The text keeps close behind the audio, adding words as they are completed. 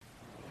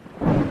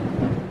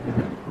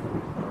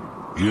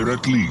Here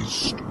at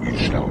least we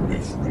shall be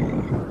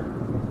free.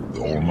 The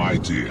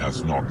Almighty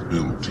has not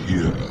built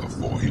here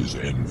for his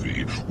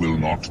envy, will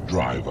not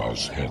drive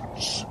us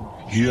hence.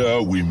 Here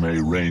we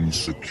may reign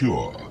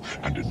secure,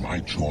 and in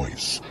my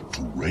choice,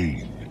 to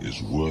reign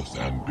is worth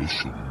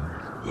ambition,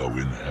 though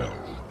in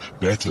hell.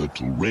 Better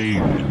to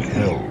reign in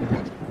hell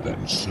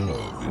than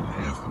serve in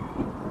heaven.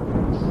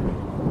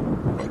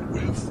 But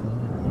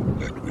wherefore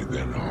let we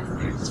then our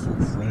faithful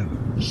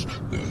friends,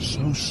 the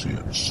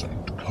associates and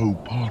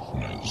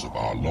co-partners of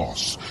our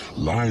loss,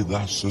 lie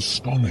thus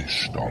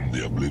astonished on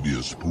the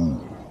oblivious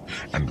pool,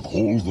 and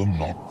call them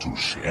not to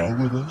share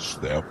with us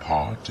their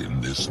part in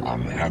this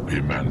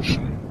unhappy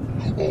mansion,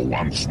 or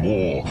once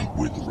more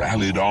with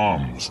rallied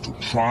arms to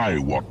try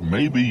what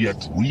may be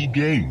yet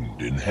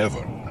regained in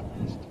heaven,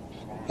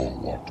 or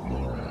what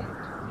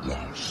more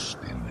lost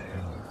in hell.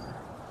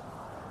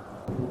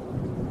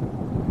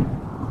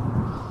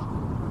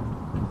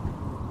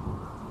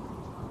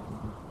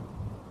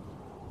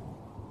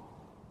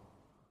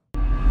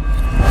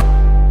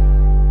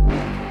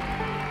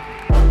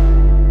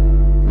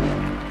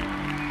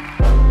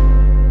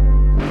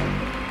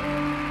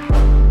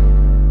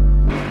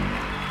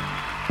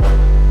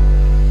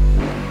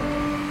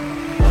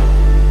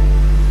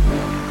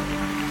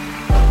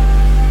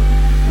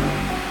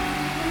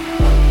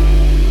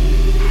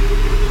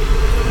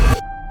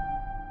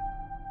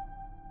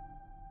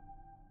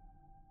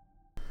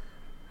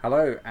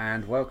 Hello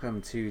and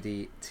welcome to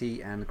the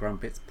Tea and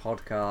Grumpets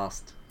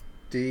podcast,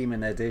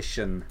 Demon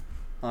Edition.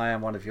 I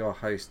am one of your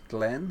hosts,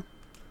 Glenn.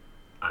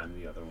 I'm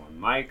the other one,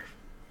 Mike.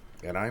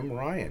 And I'm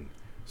Ryan.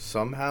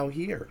 Somehow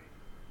here.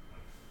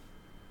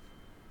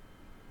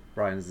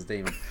 Ryan is a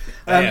demon.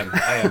 I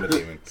am a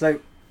demon. So,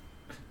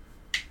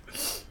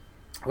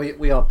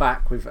 we are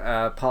back with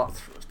part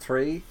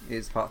 3.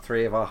 It's part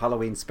 3 of our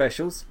Halloween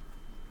specials.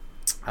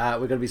 We're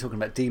going to be talking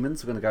about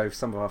demons. We're going to go over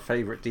some of our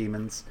favourite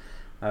demons.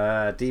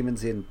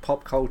 Demons in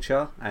pop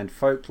culture and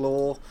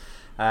folklore,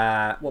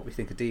 what we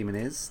think a demon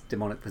is,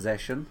 demonic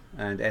possession,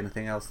 and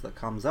anything else that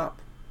comes up.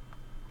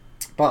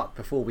 But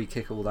before we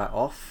kick all that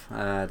off,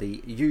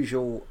 the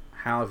usual,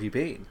 how have you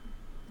been?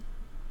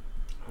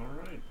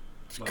 Alright.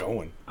 It's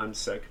going. I'm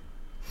sick.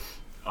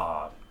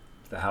 The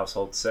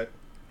household's sick.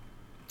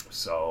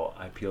 So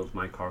I peeled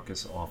my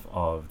carcass off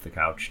of the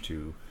couch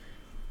to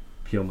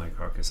peel my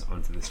carcass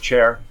onto this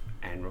chair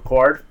and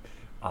record.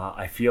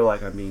 I feel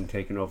like I'm being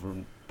taken over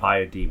by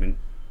a demon.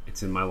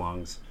 It's in my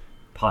lungs,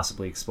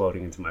 possibly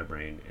exploding into my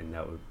brain, and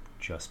that would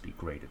just be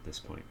great at this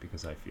point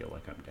because I feel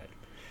like I'm dead.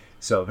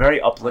 So very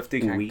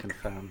uplifting week.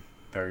 Confirm.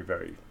 Very,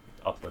 very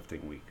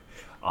uplifting week.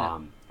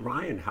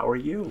 Ryan, how are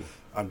you?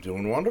 I'm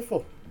doing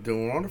wonderful.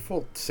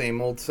 Same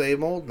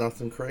old,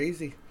 nothing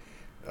crazy.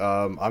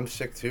 I'm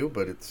sick too,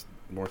 but it's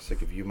more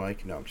sick of you,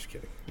 Mike. No, I'm just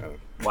kidding. No.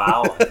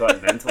 Wow, I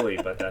thought mentally,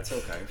 but that's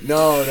okay.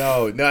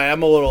 No,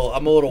 I'm a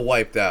little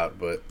wiped out,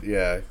 but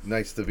yeah,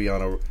 nice to be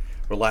on a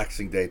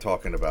relaxing day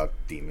talking about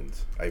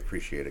demons. I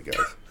appreciate it,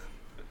 guys.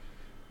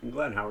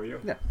 Glenn, how are you?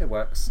 Yeah, it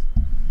works.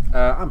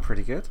 I'm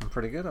pretty good.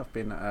 I've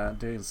been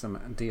doing some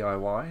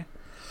DIY.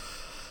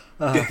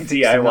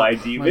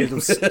 DIY demons. My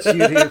little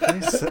studio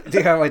place.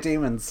 DIY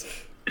demons.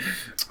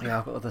 Yeah,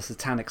 I've got all the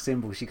satanic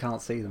symbols. You can't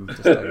see them,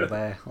 just over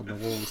there on the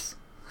walls.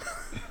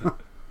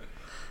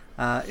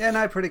 Yeah,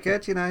 no, pretty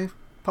good. You know,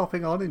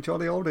 popping on in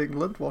jolly old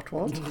England. What?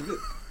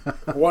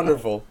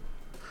 Wonderful.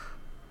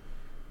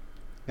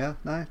 Yeah,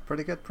 no,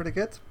 pretty good.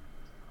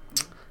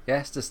 Yeah,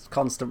 it's just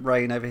constant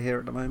rain over here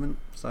at the moment.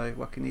 So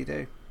what can you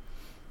do?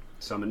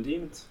 Summon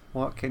demons.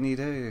 What can you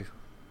do?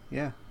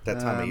 Yeah. That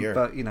time of year.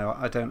 But, you know,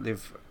 I don't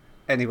live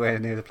anywhere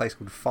near the place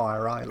called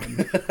Fire Island.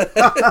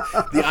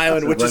 The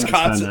island which is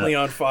constantly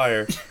on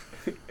fire.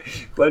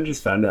 Glenn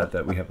just found out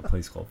that we have a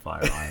place called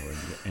Fire Island.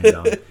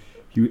 And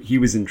he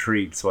was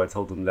intrigued, so I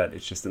told him that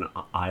it's just an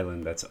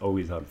island that's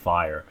always on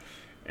fire.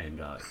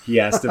 And he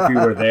asked if we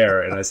were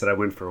there, and I said I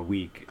went for a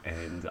week,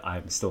 and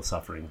I'm still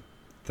suffering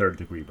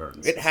third-degree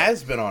burns. It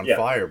has been on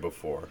fire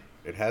before.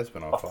 It has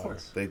been on fire.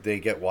 Course. They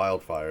get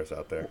wildfires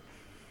out there.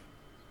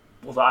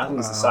 Well, the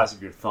island's the size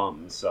of your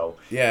thumb, so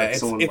yeah, like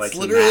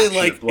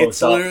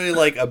it's literally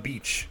like a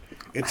beach.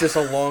 It's just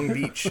a long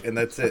beach, and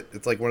that's it.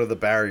 It's like one of the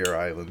barrier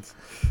islands.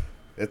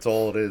 It's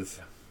all it is.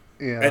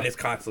 Yeah, and it's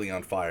constantly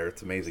on fire.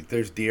 It's amazing.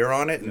 There's deer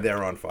on it, and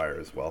they're on fire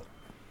as well.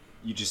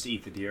 You just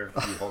eat the deer.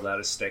 You hold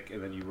out a stick,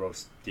 and then you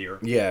roast deer.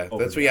 Yeah,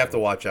 that's what you have to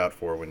watch out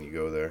for when you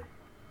go there.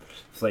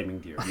 Flaming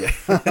deer.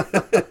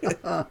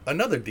 Yeah.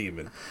 Another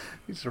demon.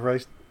 You just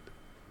roast.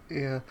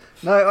 Yeah.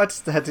 No, I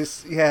just had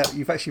this. Yeah,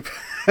 you've actually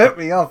put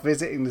me off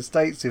visiting the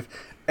States if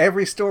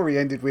every story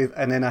ended with,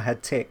 and then I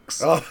had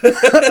ticks. Oh.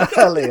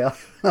 Earlier.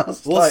 Well,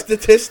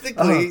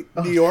 statistically,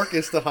 New York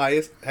has the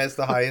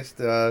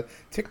highest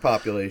tick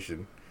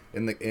population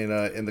in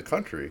the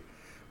country.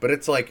 But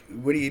it's like,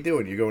 what are you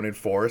doing? You're going in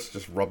forests,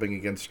 just rubbing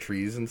against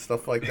trees and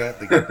stuff like that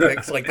to get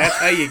ticks. Like, that's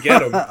how you get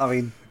them. I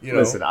mean, you know.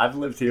 Listen, I've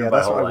lived here my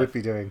that's whole what life. I would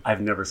be doing.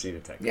 I've never seen a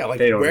tick. Yeah, like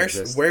they don't wear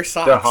exist.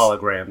 socks. They're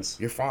holograms.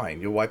 You're fine.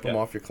 You'll wipe them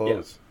off your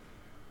clothes.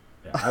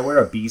 Yeah, I wear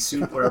a bee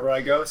suit wherever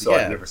I go, so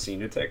Yeah. I've never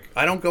seen a tick.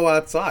 I don't go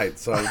outside,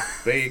 so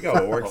there you go.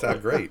 It works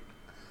out great.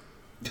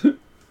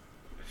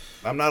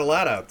 I'm not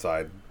allowed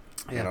outside,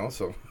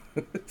 so.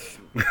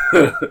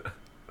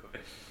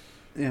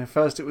 Yeah,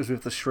 first it was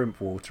with the shrimp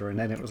water, and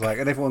then it was like,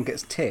 and everyone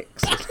gets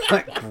ticks. It's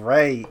like,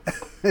 great.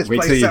 This Wait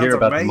place till you sounds hear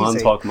about amazing. the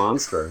Montauk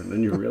Monster, and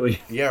then you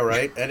really... Yeah,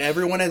 right? And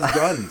everyone has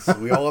guns.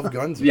 We all have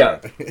guns. Yeah.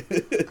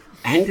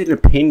 And an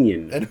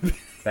opinion.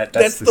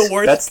 That's the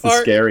worst That's the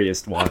part.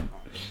 scariest one.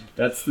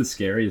 That's the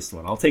scariest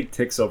one. I'll take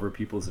ticks over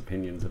people's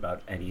opinions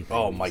about anything.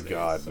 Oh these my days,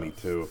 god, so. me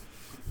too.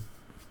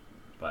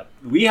 But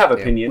we have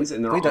opinions,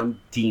 and they're we don't- on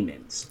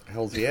demons.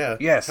 Hell's yeah.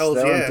 Yes, Hell's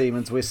there yeah. are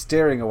demons. We're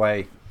steering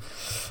away.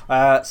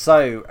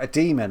 So, a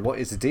demon. What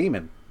is a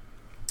demon?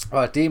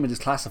 Well, a demon is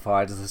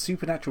classified as a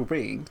supernatural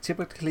being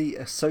typically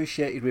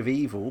associated with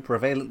evil,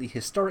 prevalently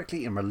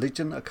historically in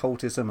religion,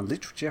 occultism,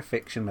 literature,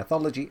 fiction,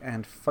 mythology,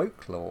 and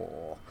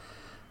folklore,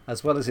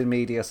 as well as in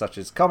media such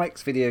as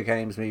comics, video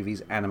games,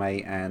 movies, anime,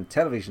 and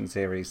television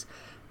series.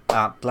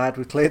 Glad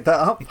we cleared that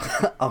up.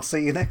 I'll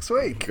see you next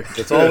week.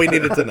 That's all we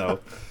needed to know.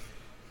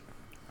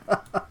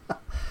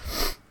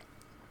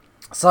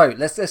 So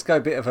let's go a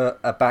bit of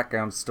a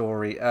background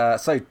story.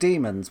 So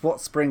demons.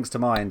 What springs to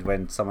mind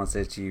when someone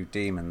says to you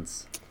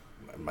demons?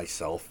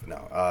 Myself,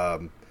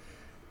 no.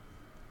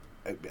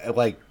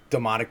 Like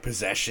demonic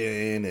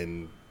possession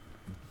and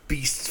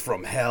beasts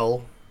from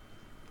hell.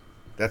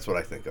 That's what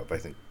I think of. I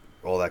think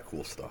all that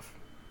cool stuff.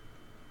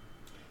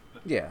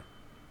 Yeah.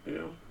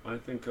 I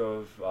think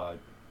of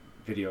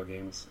video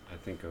games. I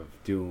think of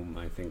Doom.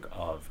 I think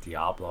of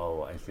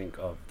Diablo. I think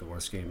of the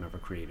worst game ever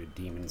created,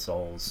 Demon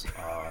Souls.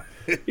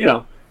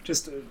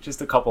 Just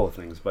a couple of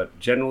things. But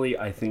generally,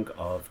 I think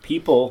of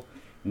people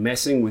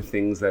messing with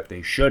things that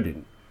they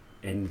shouldn't,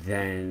 and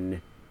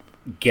then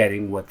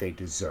getting what they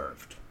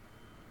deserved.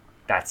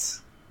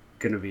 That's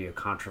going to be a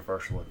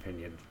controversial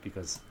opinion,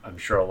 because I'm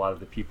sure a lot of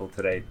the people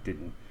today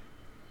didn't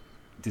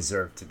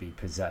deserve to be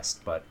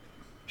possessed, but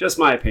just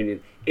my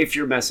opinion. If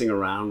you're messing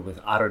around with,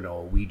 I don't know,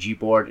 a Ouija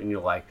board, and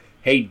you're like,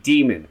 hey,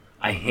 demon,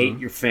 I hate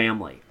your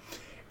family,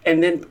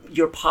 and then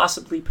you're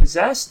possibly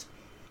possessed,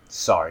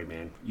 sorry,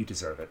 man, you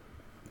deserve it.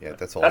 Yeah,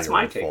 that's all. That's your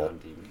my own take fault. on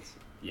demons.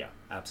 Yeah,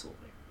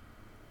 absolutely.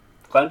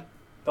 Glenn,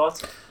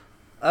 thoughts?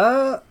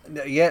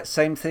 Yeah,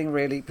 same thing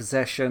really.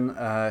 Possession.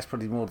 It's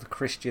probably more the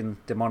Christian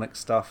demonic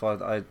stuff.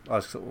 I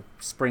sort of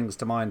springs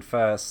to mind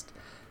first.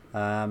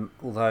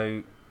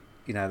 Although,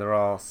 there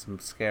are some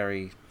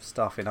scary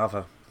stuff in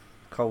other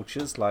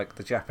cultures, like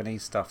the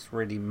Japanese stuff's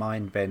really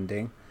mind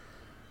bending.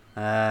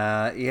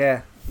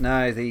 I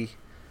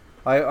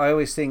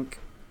always think,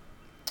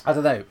 I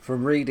don't know,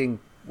 from reading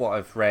what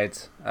I've read,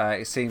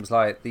 it seems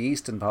like the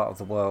eastern part of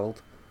the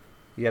world,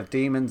 you have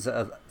demons that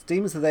are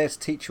there to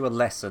teach you a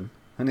lesson.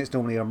 And it's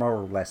normally a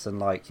moral lesson,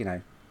 like,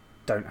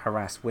 don't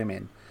harass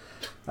women,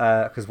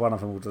 because one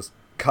of them will just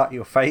cut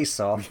your face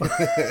off.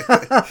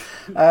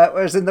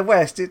 Whereas in the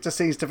West, it just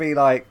seems to be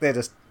like they're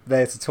just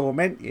there to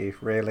torment you,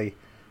 really.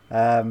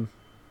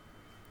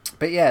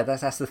 But yeah,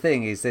 that's the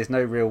thing, is there's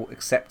no real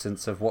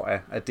acceptance of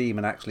what a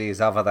demon actually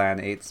is, other than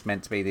it's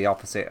meant to be the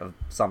opposite of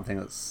something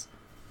that's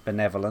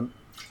benevolent.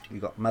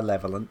 You've got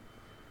malevolent.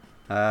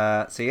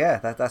 So yeah,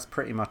 that's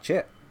pretty much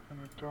it.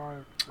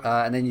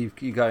 And then you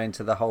go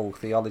into the whole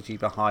theology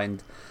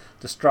behind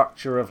the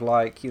structure of,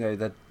 like,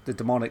 the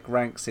demonic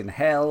ranks in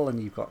hell,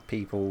 and you've got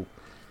people,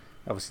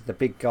 obviously the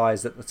big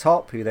guys at the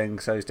top, who then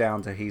goes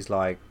down to he's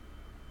like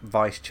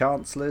vice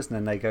chancellors, and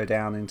then they go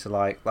down into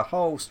like the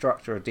whole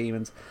structure of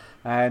demons.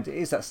 And it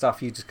is that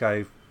stuff you just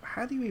go,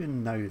 how do you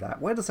even know that?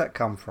 Where does that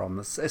come from?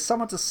 Has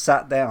someone just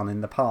sat down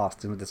in the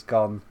past and just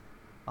gone,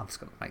 I'm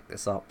just going to make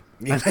this up?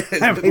 And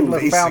people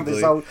have found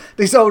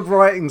these old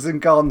writings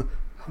and gone,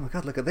 oh my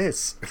god, look at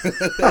this.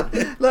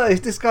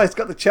 Look, this guy's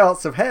got the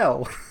chance of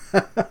hell.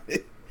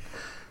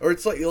 Or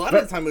it's like, a lot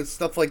of the time it's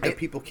stuff like that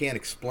people can't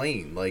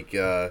explain. Like,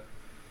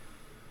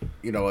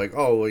 like,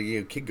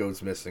 oh, kid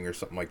goes missing or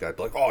something like that.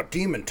 Like, oh, a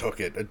demon took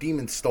it. A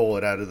demon stole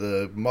it out of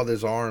the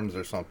mother's arms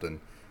or something.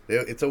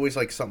 It's always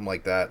like something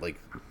like that. Like,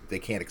 they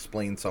can't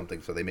explain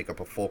something, so they make up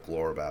a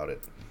folklore about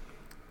it.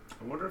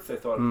 I wonder if they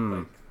thought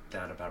like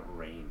that about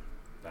rain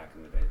back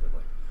in the day. They're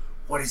like,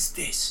 what is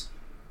this?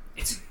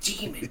 It's a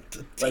demon. It's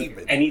a Like,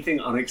 demon.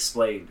 anything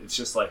unexplained. It's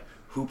just like,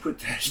 who put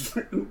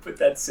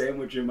that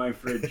sandwich in my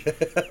fridge?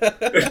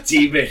 A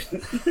demon.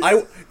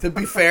 To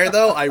be fair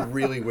though, I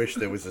really wish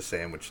there was a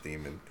sandwich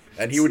demon,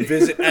 and he would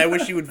visit. I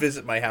wish he would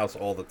visit my house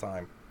all the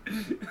time,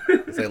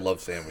 because I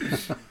love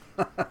sandwiches.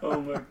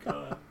 Oh my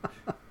god.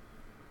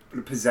 But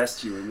it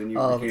possessed you, and then you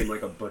became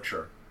like a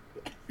butcher.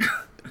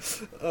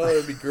 Oh,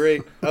 that'd be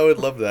great. I would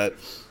love that.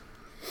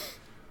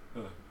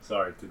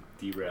 Sorry to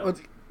derail. Well,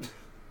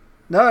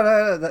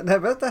 No,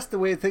 but that's the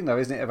weird thing, though,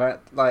 isn't it?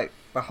 About, like,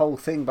 the whole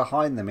thing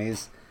behind them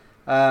is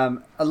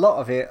a lot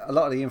of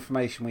the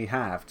information we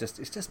have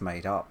it's just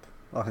made up.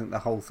 I think the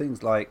whole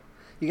thing's like,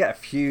 you get a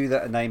few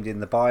that are named in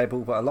the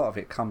Bible, but a lot of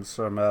it comes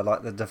from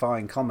like the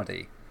Divine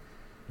Comedy.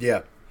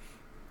 Yeah.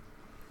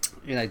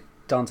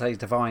 Dante's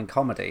Divine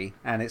Comedy,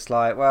 and it's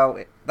like,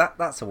 well,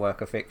 that's a work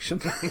of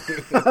fiction.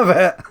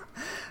 But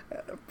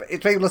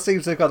people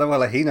seem to have gone,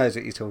 well, he knows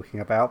what you're talking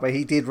about, but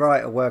he did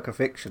write a work of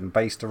fiction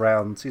based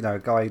around, a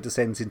guy who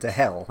descends into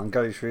hell and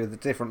goes through the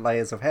different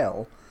layers of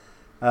hell.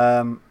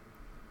 And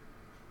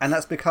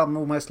that's become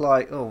almost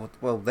like, oh,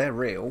 well, they're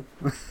real.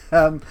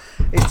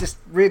 It's just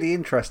really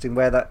interesting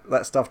where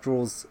that stuff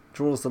draws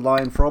the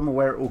line from, or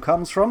where it all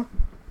comes from,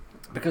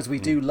 because we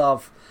do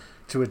love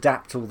to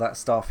adapt all that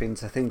stuff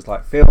into things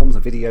like films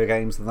and video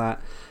games and that.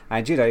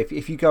 And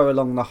if you go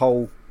along the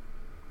whole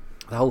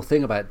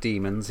thing about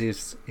demons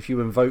is, if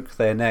you invoke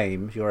their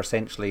name, you're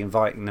essentially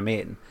inviting them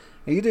in.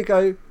 And you do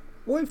go,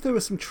 what if there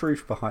was some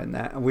truth behind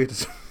that, and we're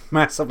just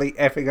massively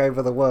effing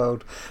over the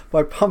world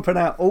by pumping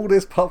out all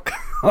this pop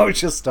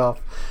culture stuff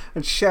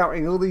and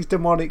shouting all these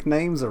demonic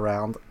names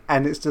around,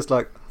 and it's just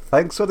like,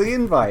 thanks for the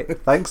invite,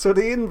 thanks for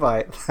the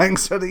invite,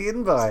 thanks for the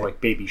invite. It's like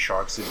Baby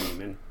Shark's a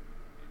demon.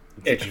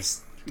 It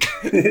just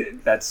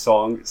that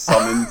song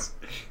summons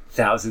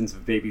thousands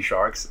of baby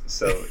sharks,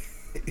 so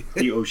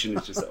the ocean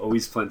is just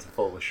always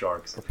plentiful with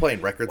sharks. We're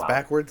playing records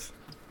backwards.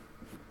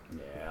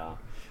 Yeah.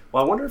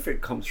 Well, I wonder if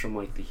it comes from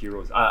like the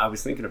heroes. I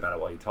was thinking about it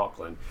while you talk,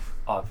 Glenn.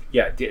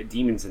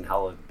 Demons in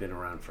hell have been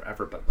around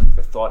forever, but like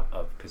the thought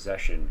of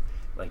possession,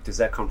 like, does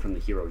that come from the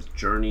hero's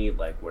journey,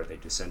 like where they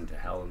descend to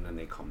hell and then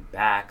they come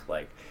back?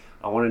 Like,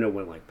 I want to know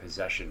when like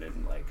possession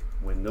and like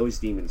when those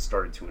demons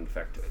started to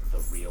infect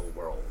the real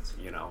world,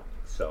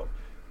 So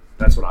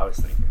that's what I was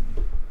thinking.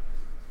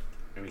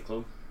 Any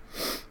clue?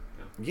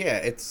 Yeah,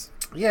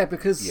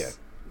 because. Yeah.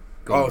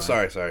 Oh,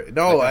 sorry.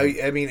 No,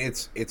 okay. I mean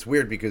it's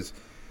weird because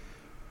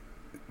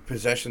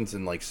possessions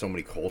in like so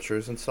many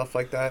cultures and stuff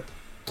like that.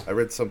 I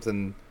read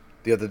something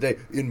the other day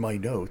in my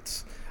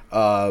notes.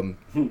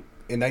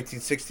 In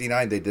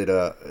 1969, they did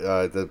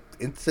the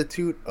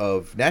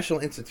National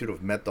Institute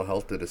of Mental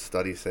Health did a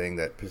study saying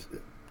that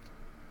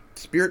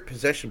spirit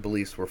possession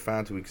beliefs were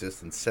found to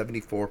exist in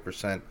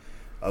 74%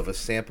 of a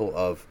sample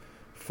of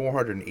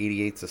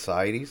 488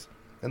 societies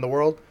in the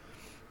world,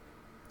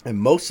 and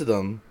most of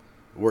them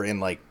were in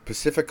like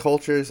Pacific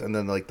cultures, and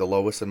then like the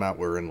lowest amount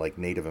were in like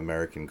Native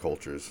American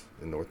cultures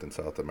in North and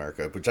South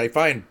America, which I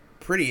find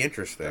pretty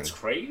interesting. That's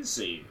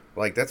crazy.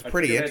 Like that's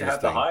pretty interesting. They'd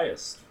have the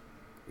highest.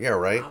 Yeah,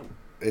 right. Wow.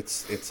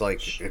 It's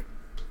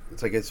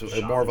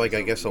more of like,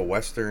 I guess, a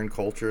Western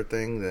culture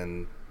thing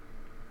than,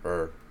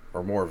 or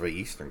more of a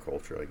Eastern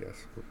culture, I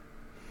guess.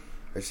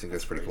 I just think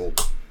that's pretty cool.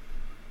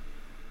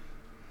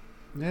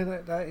 Yeah,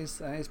 that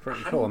is pretty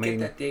How cool. do you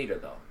get that data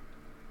though?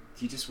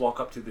 Do you just walk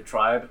up to the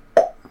tribe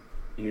and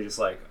you're just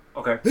like,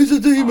 okay, he's a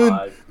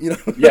demon.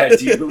 Yeah.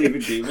 Do you believe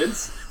in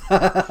demons?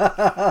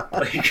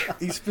 Like,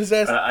 he's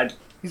possessed.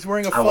 He's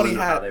wearing a funny hat.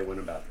 How they went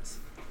about this?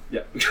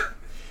 Yeah.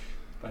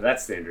 By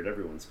that standard,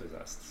 everyone's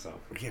possessed. So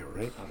yeah,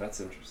 right. Oh, that's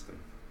interesting.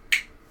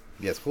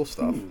 Yeah, it's cool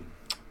stuff.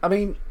 I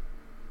mean,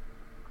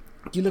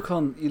 you look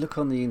on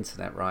the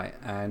internet, right,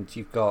 and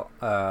you've got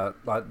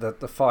like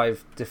the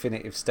 5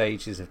 definitive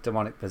stages of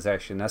demonic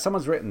possession. Now,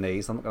 someone's written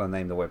these. I'm not going to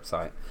name the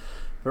website,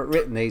 but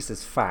written these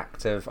as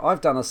fact of,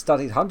 I've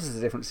studied hundreds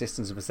of different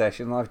systems of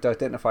possession, and I've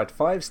identified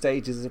 5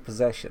 stages of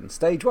possession.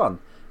 Stage 1,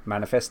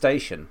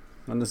 manifestation,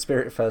 when the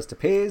spirit first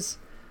appears,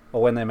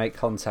 or when they make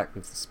contact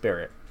with the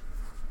spirit.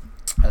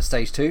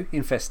 Stage 2,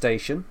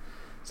 infestation.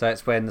 So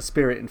it's when the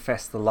spirit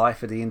infests the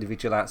life of the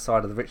individual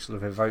outside of the ritual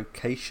of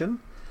evocation.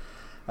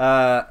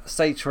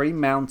 Stage 3,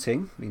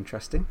 mounting.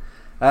 Interesting.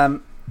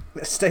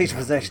 Stage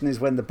possession is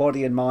when the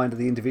body and mind of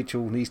the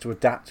individual needs to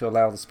adapt to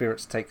allow the spirit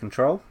to take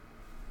control.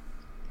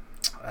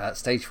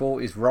 Stage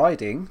 4 is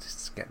riding.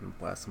 It's getting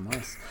worse and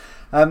worse.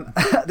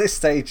 At this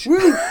stage,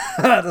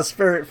 the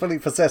spirit fully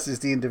possesses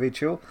the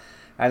individual.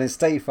 And in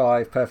stage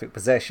 5, perfect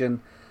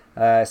possession.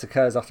 This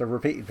occurs after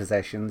repeated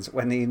possessions,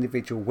 when the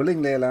individual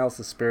willingly allows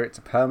the spirit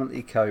to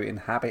permanently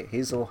co-inhabit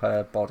his or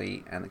her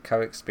body and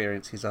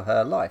co-experience his or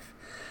her life.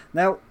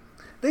 Now,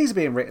 these are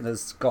being written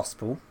as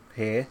gospel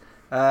here,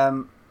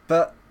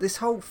 but this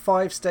whole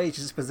 5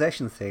 stages of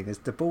possession thing is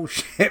the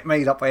bullshit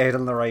made up by Ed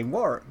and Lorraine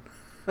Warren.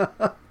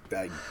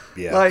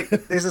 Yeah. Like,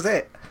 this is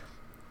it.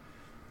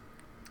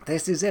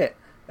 This is it.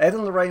 Ed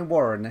and Lorraine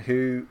Warren,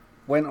 who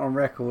went on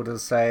record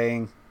as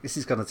saying, this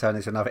is going to turn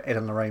into another Ed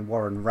and Lorraine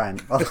Warren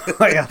rant, by the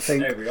way, I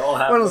think. Hey, we all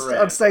have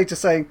on stage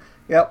just saying,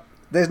 yep,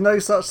 there's no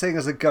such thing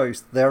as a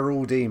ghost. They're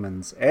all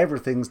demons.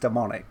 Everything's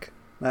demonic.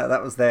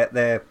 That was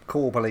their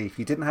core belief.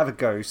 You didn't have a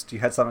ghost. You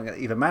had something that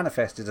either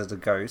manifested as a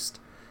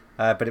ghost,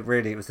 but it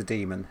was a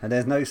demon. And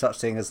there's no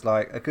such thing as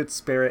like a good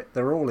spirit.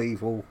 They're all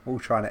evil, all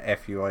trying to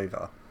F you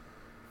over.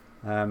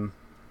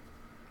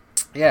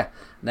 Yeah.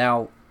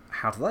 Now,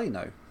 how do they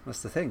know?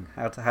 That's the thing.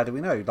 How do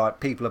we know? Like,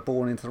 people are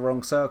born into the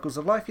wrong circles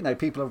of life.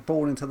 People are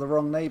born into the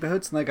wrong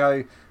neighbourhoods, and they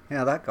go,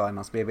 yeah, that guy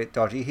must be a bit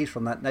dodgy. He's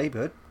from that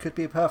neighbourhood. Could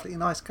be a perfectly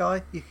nice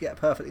guy. You could get a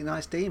perfectly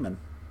nice demon.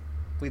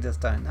 We just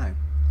don't know.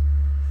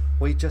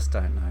 We just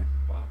don't know.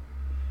 Wow.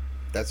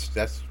 That's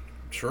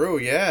true,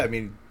 yeah. I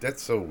mean,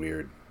 that's so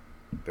weird.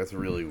 That's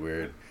really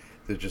weird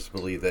to just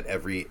believe that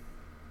every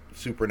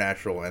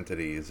supernatural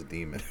entity is a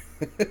demon.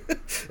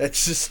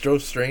 That's just so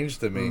strange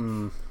to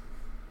me.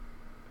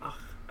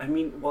 I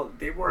mean, well,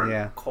 they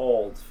weren't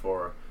called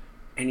for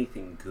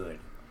anything good.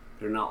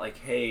 They're not like,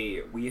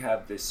 hey, we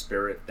have this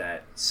spirit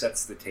that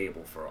sets the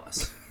table for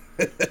us,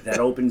 that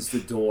opens the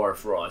door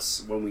for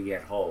us when we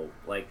get home.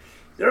 Like,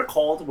 they're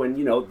called when,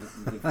 you know,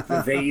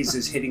 the vase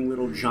is hitting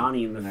little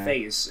Johnny in the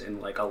face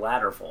and, like, a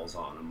ladder falls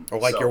on him. Or,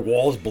 like, your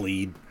walls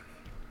bleed.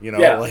 You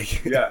know,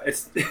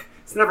 It's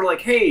never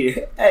like,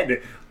 hey,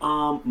 Ed,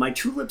 my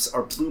tulips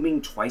are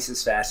blooming twice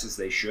as fast as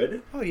they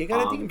should. Oh, you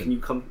got a demon. Can you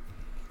come?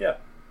 Yeah,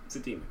 it's a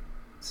demon.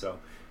 So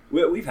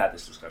we've had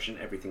this discussion.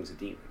 Everything's a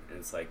demon, and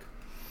it's like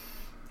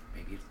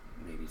maybe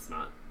it's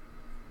not.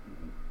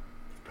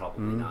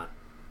 Probably not.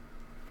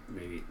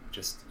 Maybe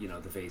just, you know,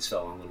 the vase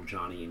fell on little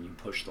Johnny, and you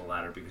pushed the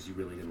ladder because you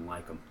really didn't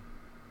like him.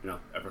 You know,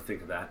 ever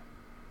think of that?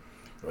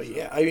 Well,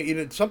 yeah, I mean,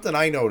 it's something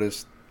I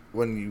noticed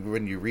when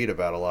you read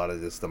about a lot of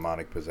this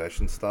demonic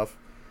possession stuff,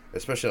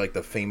 especially like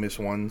the famous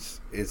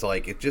ones, is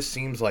like it just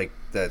seems like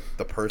that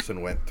the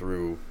person went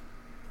through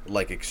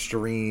like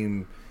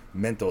extreme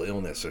mental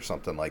illness or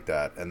something like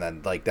that, and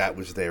then like that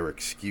was their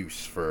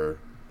excuse for,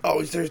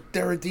 oh,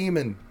 they're a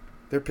demon,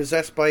 they're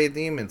possessed by a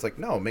demon. It's like,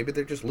 no, maybe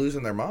they're just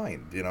losing their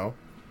mind, you know.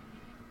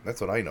 That's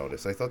what I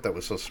noticed. I thought that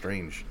was so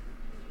strange.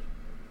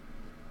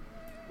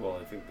 Well,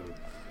 I think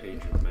the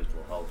age of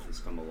mental health has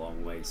come a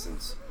long way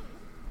since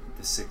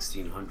the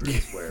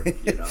 1600s, where,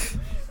 you know,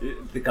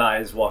 the guy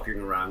is walking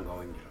around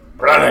going,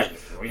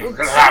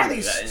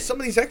 some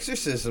of these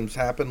exorcisms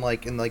happen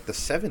like in like the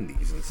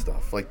 70s and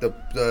stuff, like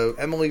the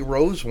Emily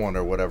Rose one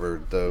or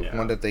whatever, the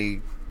one that the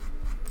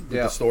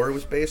story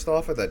was based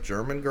off of, that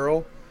German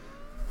girl,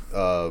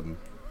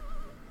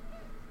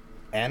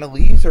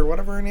 Annalise or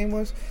whatever her name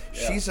was.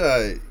 She's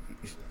the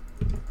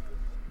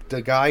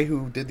guy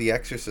who did the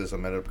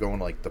exorcism ended up going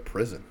like to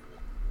prison.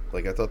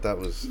 Like, I thought that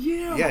was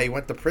he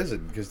went to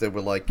prison because they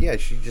were like,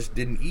 she just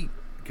didn't eat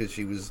because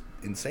she was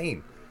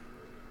insane.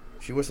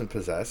 She wasn't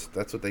possessed.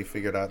 That's what they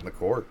figured out in the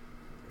court,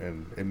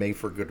 and it made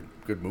for a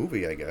good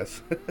movie, I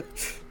guess.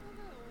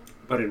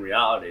 But in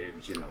reality,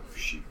 you know,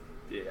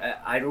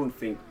 I don't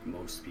think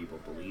most people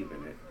believe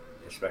in it,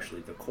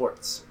 especially the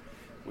courts.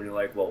 When you're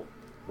like, well,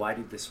 why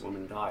did this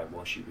woman die?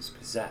 Well, she was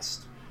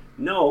possessed.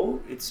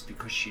 No, it's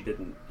because she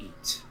didn't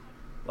eat.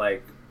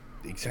 Like,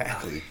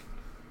 exactly.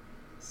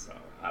 So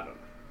I don't know.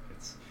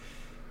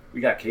 We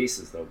got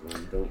cases though,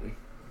 Glenn, don't we?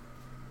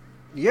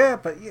 Yeah,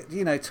 but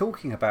you know,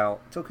 talking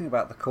about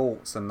the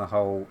courts and the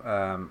whole,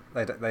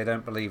 they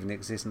don't believe in the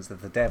existence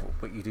of the devil,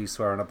 but you do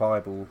swear on a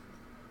Bible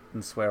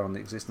and swear on the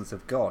existence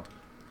of God.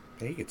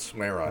 Yeah, you could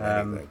swear on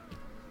anything.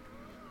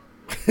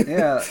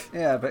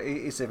 yeah, but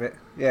it's a bit,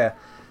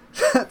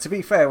 To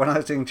be fair, when I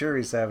was doing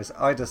jury service,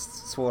 I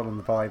just swore on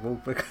the Bible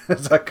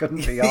because I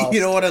couldn't be asked. You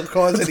don't want to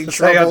cause any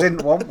trouble. Say I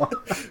didn't want one.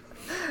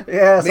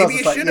 So maybe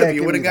you should have.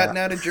 You would have gotten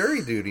out of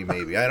jury duty.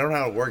 Maybe, I don't know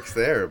how it works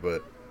there,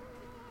 but.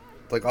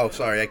 Like, oh,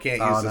 sorry, I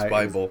can't use this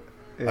Bible.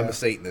 I'm a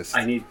Satanist.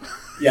 I need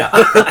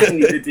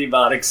the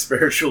demonic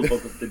spiritual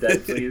book of the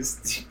dead,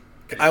 please.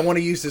 I want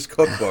to use this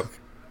cookbook.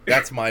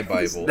 That's my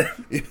Bible.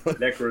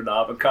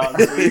 Necronomicon,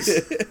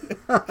 please.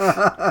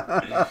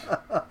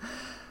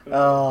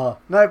 No,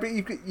 but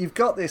you've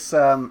got this.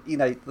 You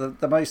know,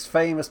 the most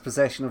famous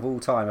possession of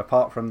all time,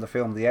 apart from the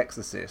film The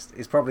Exorcist,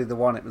 is probably the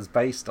one it was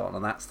based on,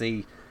 and that's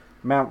the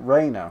Mount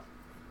Rainier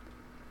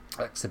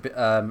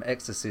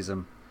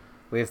exorcism.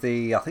 With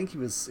I think he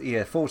was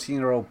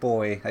 14-year-old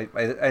boy.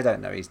 I don't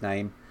know his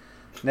name.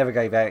 Never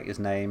gave out his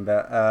name,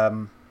 but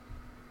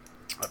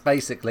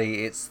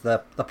basically it's the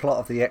plot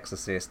of The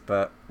Exorcist,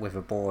 but with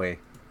a boy.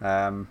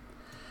 And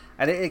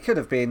it could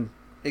have been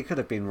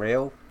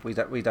real. We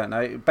don't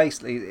know.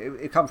 Basically,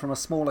 it come from a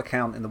small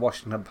account in the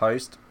Washington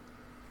Post,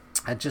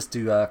 and just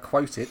to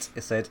quote it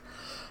said,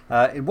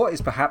 "In what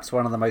is perhaps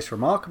one of the most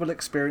remarkable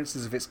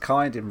experiences of its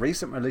kind in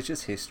recent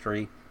religious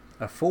history,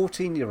 a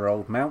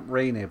 14-year-old Mount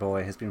Rainier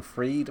boy has been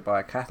freed by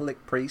a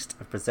Catholic priest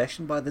of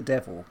possession by the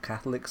devil,"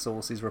 Catholic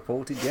sources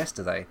reported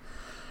yesterday.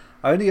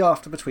 Only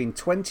after between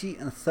 20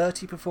 and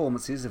 30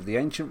 performances of the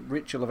ancient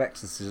ritual of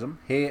exorcism,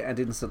 here and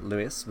in St.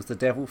 Louis, was the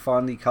devil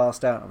finally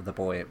cast out of the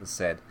boy, it was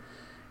said.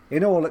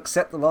 In all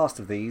except the last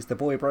of these, the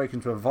boy broke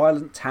into a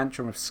violent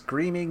tantrum of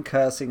screaming,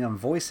 cursing, and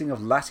voicing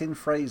of Latin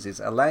phrases,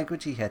 a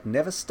language he had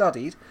never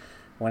studied,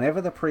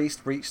 whenever the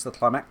priest reached the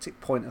climactic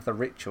point of the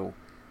ritual.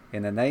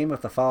 "In the name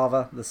of the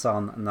Father, the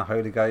Son, and the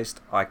Holy Ghost,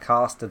 I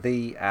cast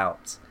thee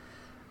out."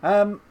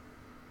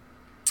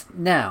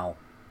 Now,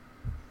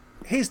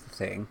 here's the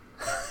thing.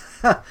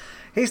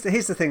 here's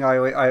the thing I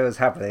always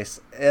have with this.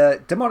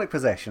 Demonic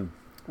possession.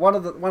 One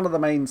of the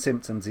main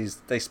symptoms is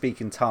they speak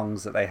in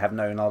tongues that they have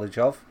no knowledge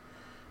of.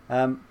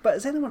 But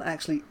has anyone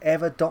actually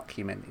ever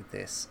documented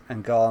this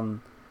and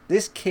gone,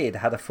 this kid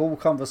had a full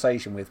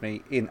conversation with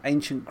me in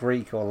ancient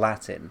Greek or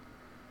Latin,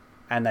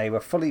 and they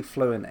were fully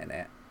fluent in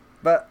it,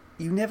 but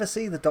you never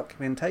see the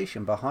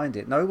documentation behind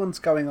it. No one's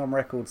going on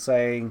record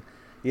saying,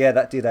 yeah,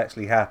 that did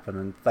actually happen,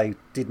 and they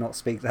did not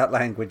speak that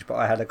language, but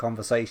I had a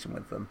conversation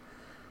with them.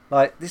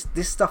 Like,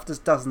 this stuff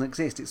just doesn't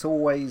exist. It's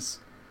always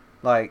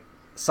like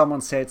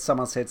someone said,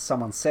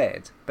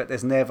 but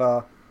there's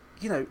never,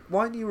 why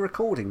aren't you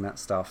recording that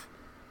stuff?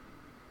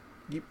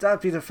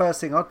 that'd be the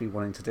first thing I'd be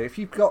wanting to do. If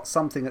you've got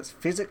something that's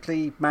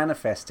physically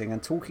manifesting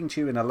and talking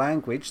to you in a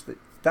language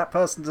that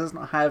person does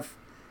not have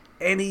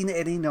any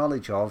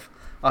knowledge of,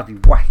 I'd be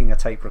whacking a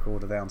tape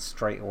recorder down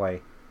straight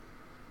away.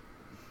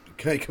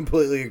 I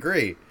completely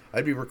agree.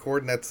 I'd be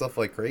recording that stuff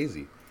like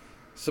crazy.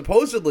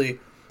 Supposedly,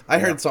 I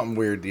heard something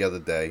weird the other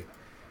day.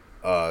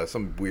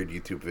 Some weird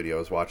YouTube video I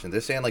was watching.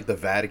 They're saying like the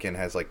Vatican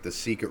has like the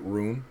secret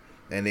room,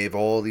 and they have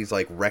all these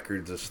like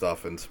records of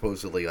stuff, and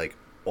supposedly like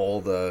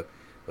all the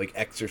like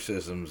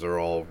exorcisms are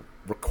all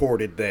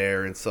recorded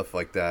there and stuff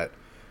like that.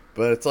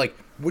 But it's like,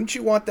 wouldn't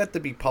you want that to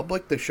be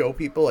public, to show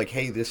people like,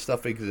 hey, this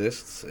stuff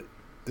exists,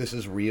 this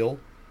is real?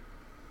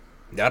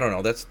 I don't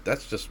know.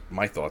 That's just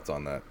my thoughts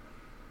on that.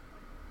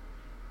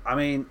 I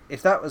mean,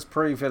 if that was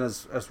proven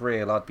as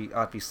real,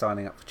 I'd be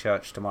signing up for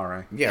church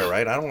tomorrow. Yeah,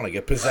 right. I don't want to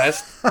get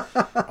possessed.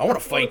 I want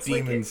to fight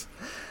demons.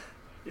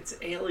 It's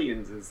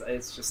aliens.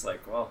 It's just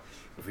like, well,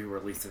 if we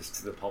release this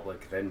to the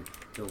public, then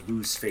they'll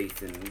lose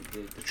faith in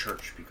the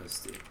church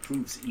because it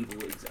proves evil.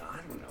 I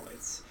don't know.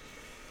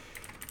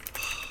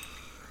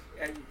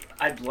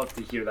 I'd love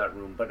to hear that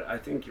room, but I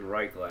think you're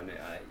right, Glenn.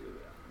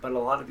 But a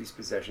lot of these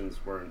possessions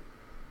weren't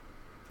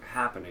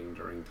happening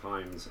during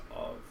times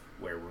of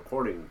where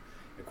recording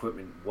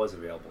equipment was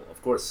available.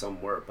 Of course,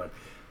 some were, but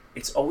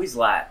it's always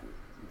Latin.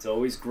 It's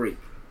always Greek.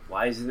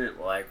 Why isn't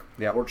it like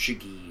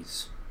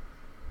Portuguese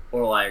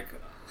or like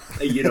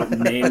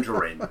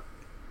Mandarin?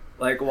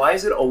 Like, why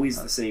is it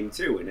always the same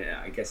too? And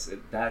I guess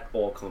that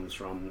all comes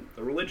from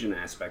the religion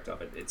aspect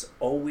of it. It's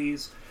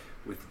always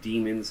with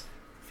demons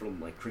from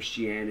like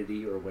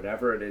Christianity or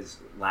whatever it is,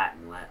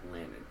 Latin.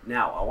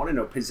 Now, I want to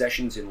know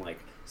possessions in like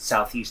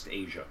Southeast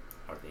Asia.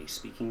 Are they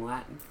speaking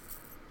Latin?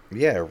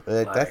 Yeah,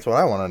 that's what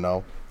I want to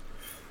know.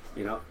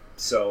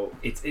 So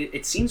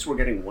it seems we're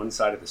getting one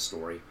side of the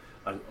story.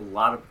 A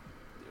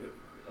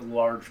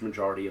large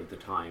majority of the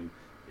time,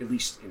 at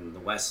least in the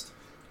West,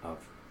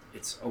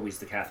 it's always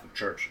the Catholic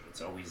Church.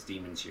 It's always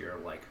demons here.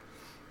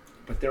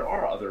 But there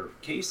are other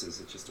cases.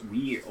 It's just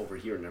we over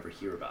here never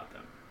hear about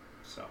them.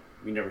 So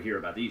we never hear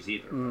about these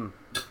either.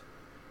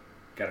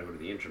 Got to go to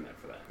the internet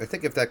for that. I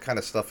think if that kind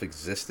of stuff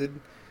existed,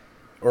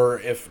 or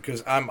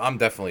because I'm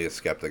definitely a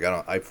skeptic.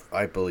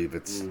 I believe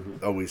it's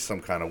always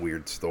some kind of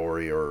weird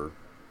story, or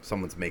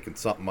someone's making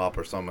something up,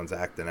 or someone's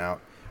acting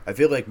out. I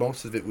feel like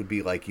most of it would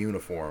be like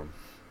uniform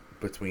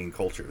between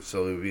cultures.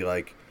 So it would be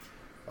like,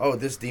 oh,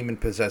 this demon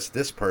possessed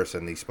this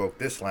person, he spoke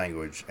this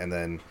language, and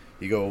then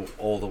you go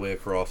all the way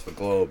across the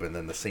globe, and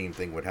then the same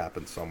thing would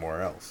happen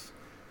somewhere else.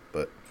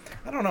 But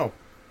I don't know.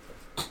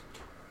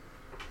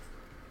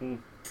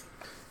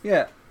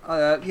 Yeah,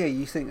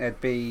 you think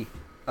there'd be,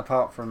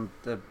 apart from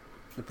the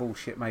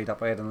bullshit made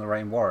up Ed and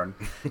Lorraine Warren,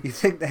 you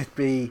think that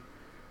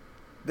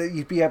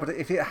you'd be able to,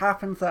 if it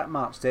happens that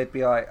much, they'd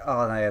be like,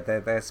 oh no,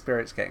 their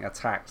spirit's getting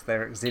attacked,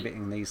 they're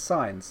exhibiting these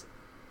signs.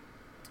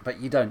 But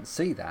you don't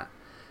see that.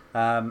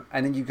 And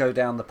then you go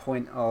down the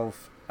point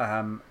of,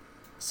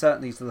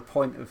 certainly to the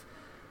point of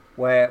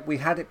where we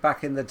had it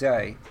back in the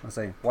day, I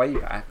say way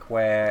back,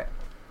 where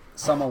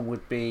someone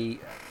would be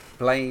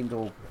blamed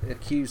or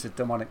accused of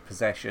demonic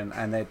possession,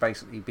 and they'd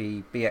basically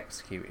be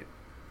executed,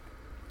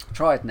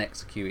 tried and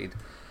executed,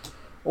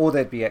 or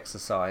they'd be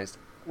exorcised.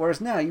 Whereas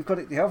now you've got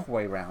it the other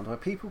way around, where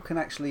people can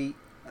actually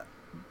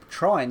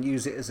try and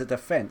use it as a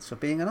defence for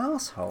being an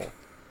asshole.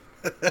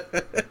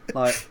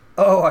 Like,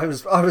 oh, I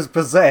was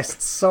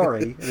possessed,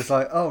 sorry. And it's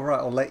like, oh right,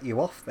 I'll let you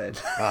off then.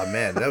 Oh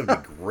man, that would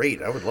be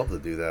great. I would love to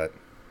do that.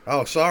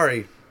 Oh,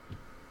 sorry,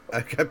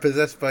 I got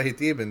possessed by a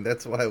demon.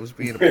 That's why I was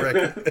being a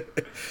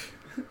prick.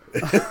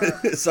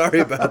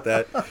 Sorry about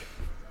that.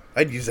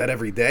 I'd use that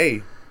every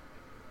day.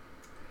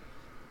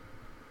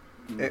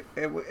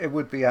 It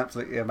would be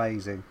absolutely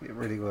amazing. It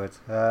really would.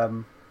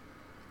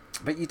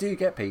 But you do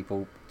get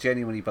people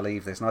genuinely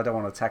believe this, and I don't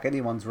want to attack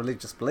anyone's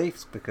religious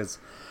beliefs, because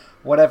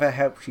whatever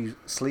helps you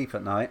sleep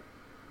at night.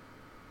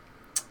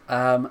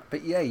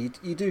 But yeah, you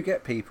do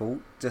get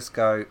people just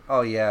go,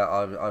 oh yeah,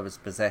 I was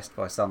possessed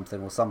by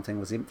something, or something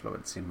was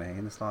influencing me,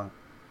 and it's like,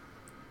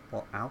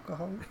 what,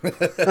 alcohol?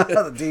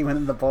 The demon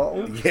in the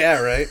bottle?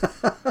 Yeah, right.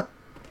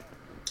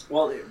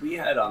 Well, we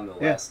had on the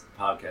last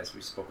podcast,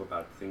 we spoke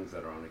about things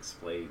that are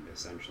unexplained,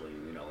 essentially.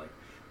 Like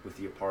with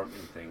the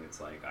apartment thing,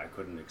 it's like, I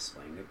couldn't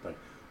explain it, but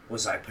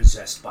was I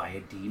possessed by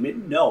a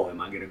demon? No.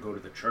 Am I going to go to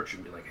the church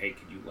and be like, hey,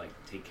 could you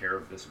take care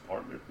of this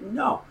apartment?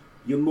 No.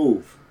 You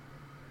move.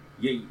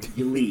 You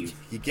leave.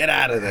 You get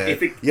out of there.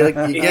 If it get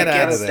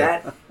out of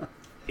there.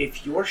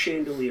 If your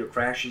chandelier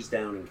crashes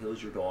down and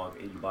kills your dog,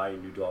 and you buy a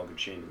new dog and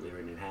chandelier,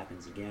 and it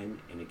happens again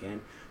and again,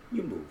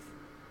 you move.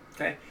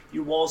 Okay?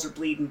 Your walls are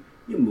bleeding,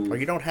 you move. Or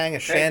you don't hang a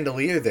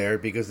chandelier there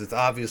because it's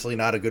obviously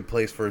not a good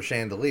place for a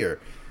chandelier.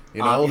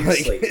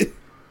 Obviously.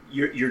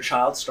 Your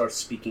child starts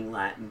speaking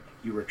Latin,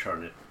 you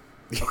return it.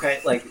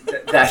 Okay?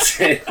 That's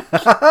it.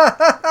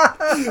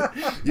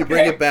 You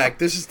bring it back.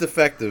 This is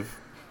defective.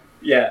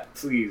 Yeah,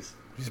 please.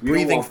 He's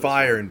breathing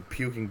fire and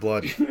puking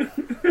blood.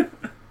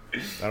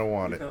 I don't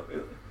want it.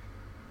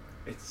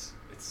 It's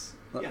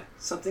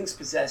something's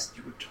possessed,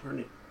 you return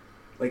it.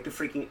 Like the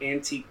freaking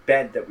antique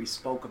bed that we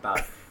spoke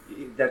about.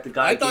 that the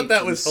guy. I thought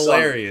that was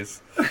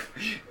hilarious.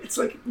 It's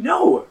like,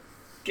 no,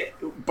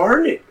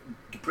 burn it,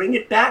 bring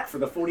it back for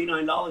the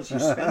 $49 you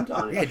spent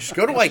on it. Yeah, just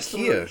go to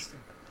IKEA.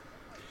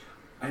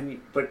 I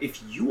mean, but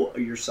if you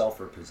yourself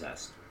are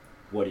possessed,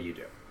 what do you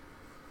do?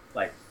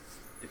 Like,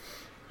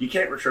 you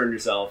can't return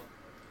yourself.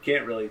 You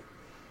can't really,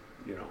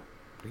 you know.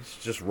 You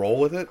just roll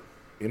with it.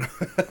 You know,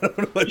 I don't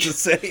know what to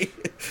say.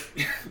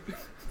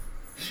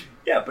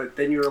 Yeah, but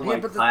then you're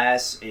in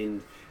class,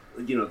 and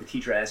you know the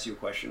teacher asks you a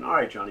question. All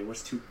right, Johnny,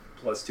 what's 2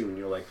 + 2? And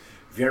you're like,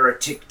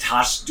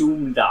 Veritas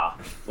Doomda.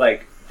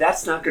 Like,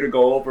 that's not going to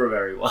go over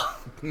very well.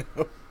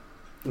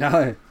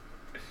 No.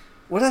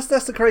 Well,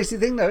 that's the crazy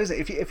thing, though, isn't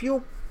it? If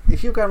you're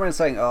going around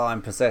saying, "Oh,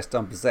 I'm possessed,"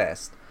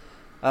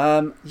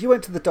 you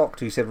went to the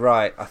doctor who said,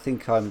 "Right, I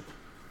think I'm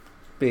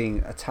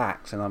being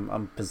attacked and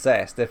I'm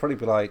possessed." They'd probably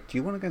be like, "Do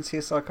you want to go and see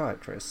a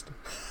psychiatrist?"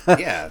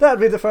 Yeah, that'd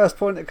be the first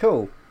point of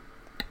call.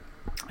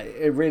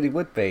 It really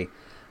would be.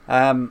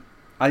 I'm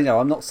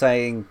not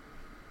saying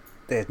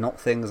there's not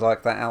things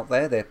like that out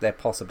there. There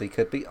possibly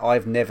could be.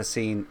 I've never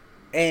seen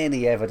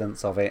any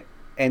evidence of it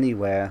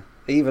anywhere,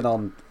 even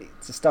on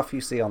the stuff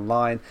you see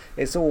online.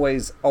 It's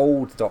always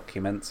old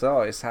documents.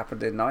 Oh, it's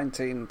happened in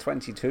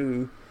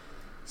 1922.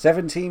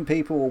 17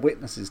 people were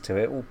witnesses to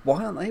it. Well,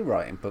 why aren't they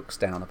writing books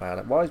down about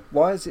it?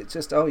 Why is it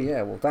just, oh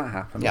yeah, well that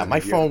happened? Yeah, my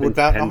phone would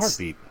be out in a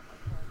heartbeat.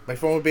 My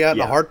phone would be out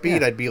in a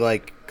heartbeat. Yeah. I'd be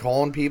like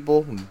calling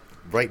people and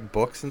writing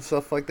books and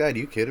stuff like that. Are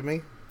you kidding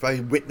me? If I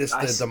witnessed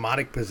the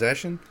demonic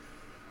possession.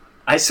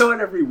 I saw it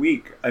every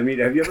week. I mean,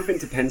 have you ever been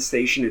to Penn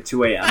Station at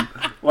 2 a.m.?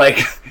 Like,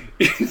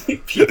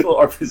 people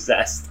are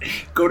possessed.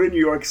 Go to New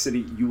York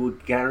City. You will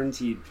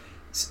guaranteed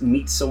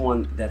meet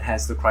someone that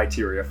has the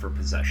criteria for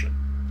possession.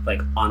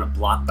 Like, on a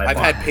block by block.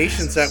 I've had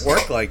patients at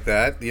work like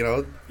that. You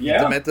know,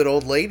 demented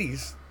old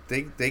ladies.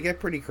 They get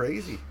pretty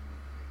crazy.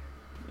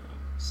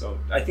 So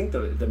I think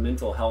the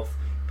mental health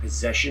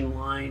possession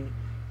line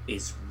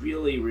is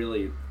really,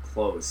 really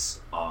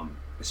close,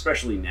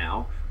 especially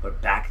now. But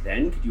back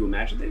then, could you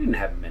imagine? They didn't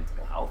have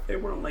mental health. They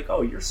weren't like,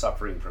 oh, you're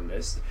suffering from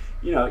this.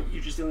 You know,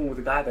 you're just dealing with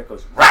a guy that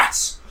goes,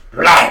 rats!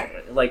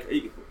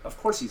 Like, of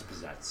course he's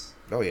possessed.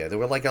 Oh, yeah. They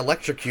were, like,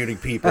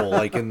 electrocuting people,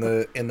 like, in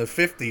the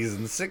 50s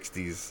and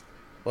 60s.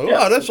 Like,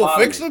 oh, this will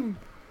fix them.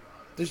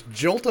 Just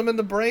jolt them in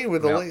the brain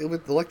with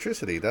with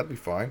electricity. That'd be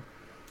fine.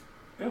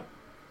 Yeah.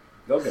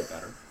 They'll get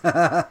better.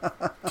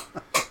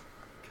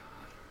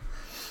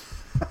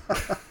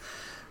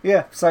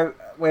 Yeah, so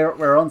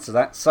we're on to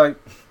that. So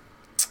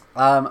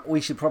we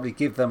should probably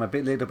give them a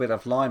little bit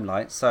of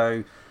limelight.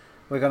 So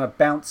we're going to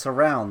bounce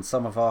around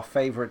some of our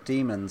favourite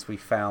demons we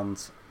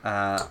found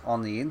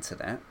on the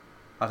internet.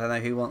 I don't know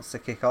who wants to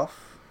kick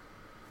off.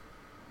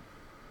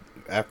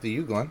 After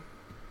you, Glenn.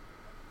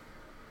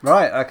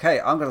 Right,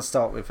 okay. I'm going to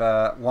start with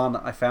one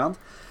I found.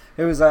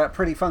 He was a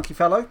pretty funky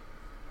fellow,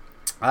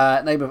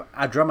 name of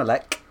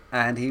Adramelech,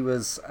 and he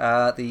was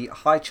the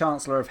High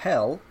Chancellor of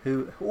Hell,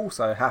 who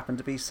also happened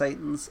to be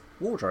Satan's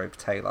wardrobe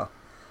tailor,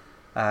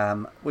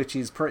 which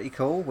is pretty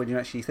cool when you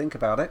actually think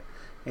about it.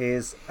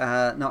 Is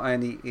not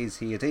only is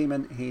he a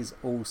demon, he's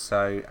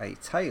also a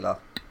tailor.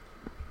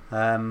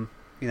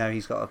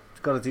 He's got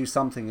to do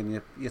something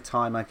in your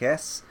time, I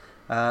guess.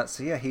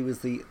 So yeah, he was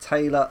the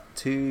tailor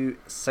to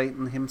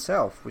Satan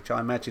himself, which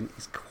I imagine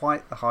is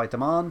quite the high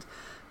demand.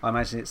 I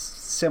imagine it's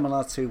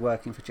similar to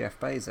working for Jeff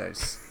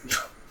Bezos.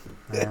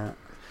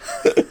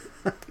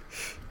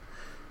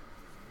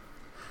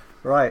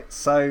 Right,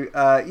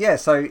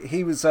 so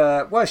he was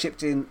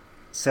worshipped in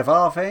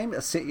Sevarvaim,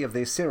 a city of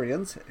the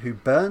Assyrians, who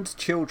burned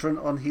children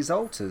on his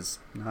altars.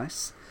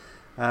 Nice.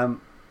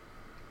 And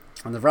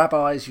the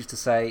rabbis used to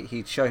say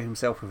he'd show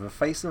himself with a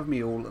face of a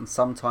mule and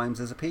sometimes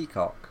as a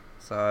peacock.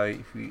 So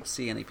if you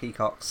see any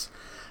peacocks,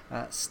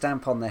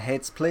 stamp on their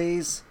heads,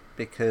 please,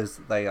 because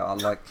they are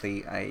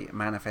likely a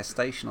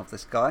manifestation of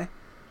this guy.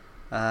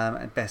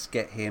 And best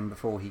get him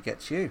before he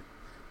gets you.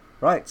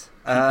 Right.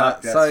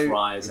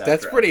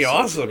 That's pretty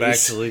awesome,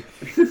 actually.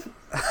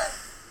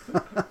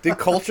 Did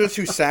cultures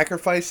who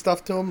sacrificed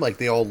stuff to him, like,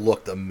 they all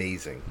looked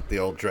amazing. They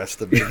all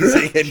dressed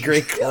amazing, had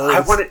great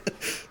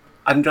clothes.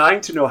 I'm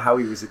dying to know how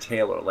he was a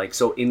tailor. Like,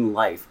 so in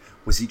life,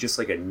 was he just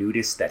like a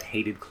nudist that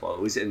hated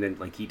clothes, and then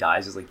like he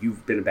dies? Is like,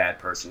 you've been a bad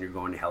person, you're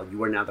going to hell.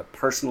 You are now the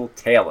personal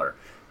tailor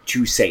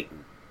to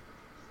Satan.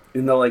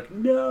 And they're like,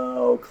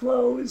 no,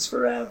 clothes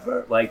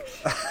forever. Like,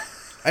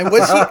 and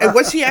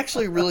was he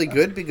actually really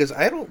good? Because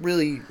I don't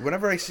really,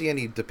 whenever I see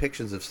any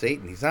depictions of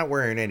Satan, he's not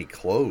wearing any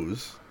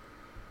clothes.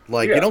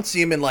 Like, you don't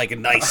see him in like a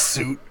nice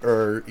suit,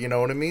 or you know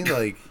what I mean?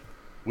 Like,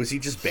 was he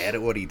just bad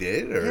at what he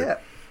did,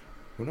 or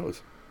who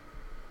knows?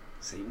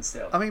 Satan's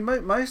tailor. I mean,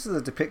 most of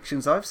the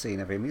depictions I've seen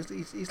of him,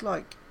 he's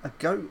like a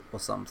goat or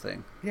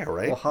something. Yeah,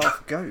 right. Or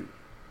half goat.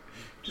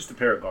 Just a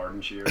pair of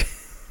garden shears.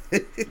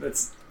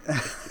 That's.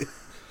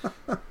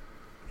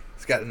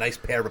 He's got a nice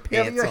pair of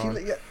pants on.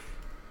 There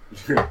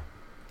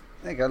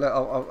you go. Look,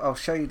 I'll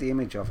show you the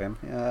image of him.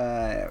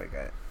 There we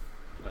go.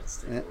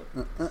 Let's take a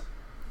look. I'm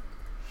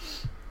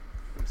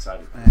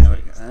excited. There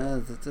we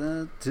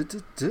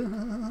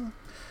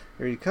go.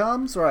 Here he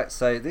comes. Right,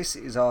 so this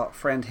is our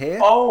friend here.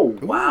 Oh,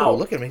 wow. Ooh,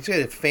 look at him. He's got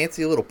a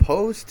fancy little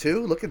pose,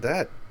 too. Look at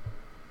that.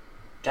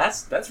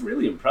 That's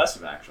really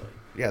impressive, actually.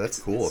 Yeah, that's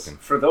cool looking.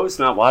 For those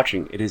not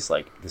watching, it is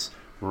like this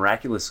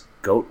miraculous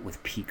goat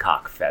with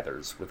peacock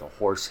feathers, with a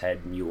horse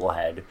head, mule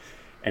head,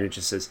 and it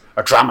just says,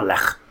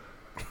 Adramelech,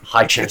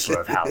 High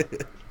Chancellor of Hell.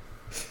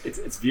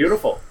 It's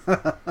beautiful.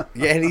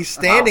 Yeah, and he's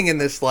standing in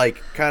this,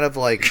 like, kind of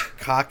like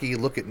cocky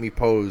look at me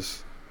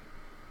pose.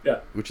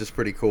 Yeah. Which is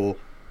pretty cool.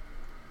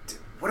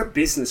 What a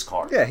business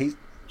card. Yeah, he's...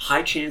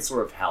 High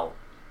Chancellor of Hell.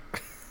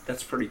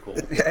 That's pretty cool.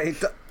 Yeah,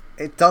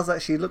 it does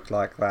actually look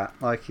like that.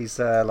 Like he's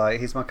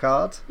my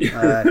card. If you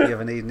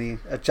ever need any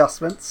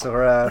adjustments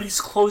or but his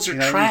clothes are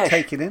trash.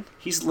 Take it in.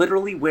 He's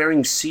literally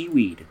wearing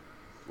seaweed.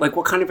 Like,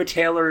 what kind of a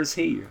tailor is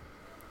he?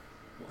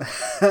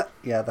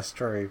 Yeah, that's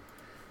true.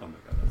 Oh my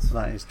god,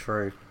 that is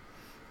true.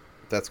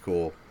 That's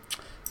cool.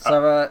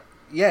 So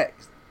yeah,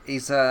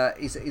 he's a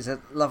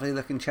lovely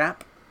looking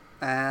chap,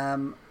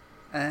 and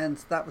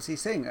that was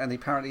his thing. And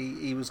apparently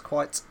he was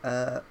quite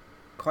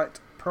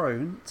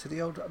prone to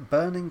the old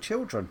burning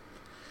children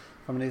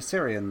from the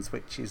Assyrians,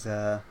 which is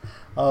a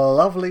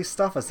lovely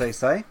stuff, as they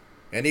say.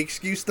 Any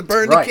excuse to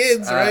burn the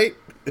kids, right?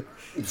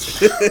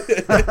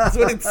 That's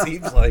what it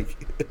seems like.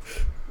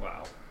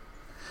 Wow.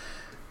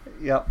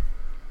 Yep.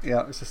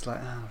 Yeah, it's just like,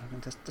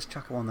 just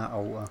chuck them on that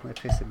altar. They're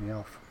pissing me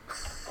off.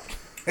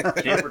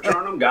 Can't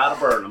return them, gotta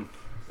burn them.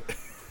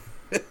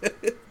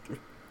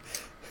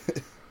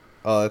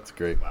 Oh, that's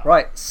great. Wow.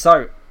 Right,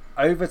 so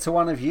over to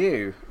one of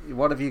you.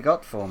 What have you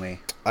got for me?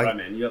 Right,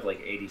 man, you have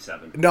like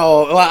 87.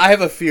 No, well, I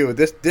have a few.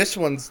 This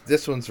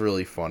one's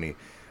really funny.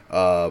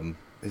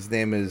 His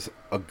name is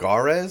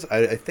Agarez.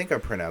 I think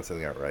I'm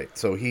pronouncing that right.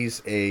 So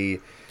he's a.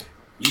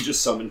 You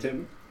just summoned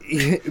him.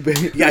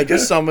 Yeah, I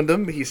just summoned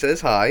him. He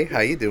says hi. How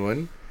you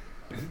doing?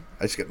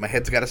 My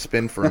head's got to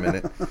spin for a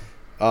minute.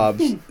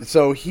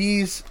 So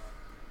he's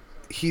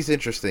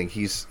interesting.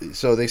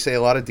 So they say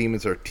a lot of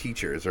demons are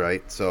teachers,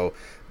 right? So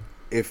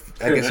if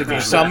you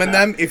summon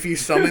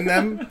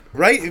them,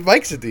 right?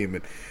 Mike's a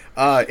demon.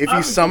 If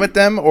you summon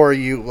them or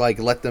you like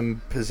let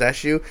them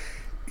possess you,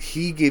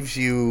 he gives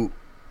you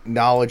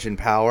knowledge and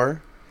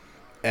power,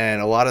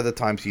 and a lot of the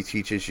times he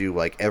teaches you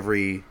like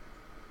every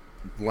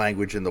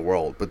language in the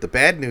world. But the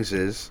bad news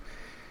is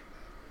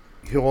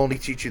he'll only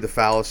teach you the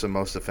foulest and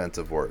most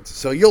offensive words.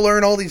 So you'll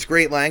learn all these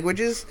great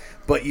languages,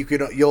 but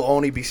you'll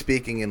only be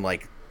speaking in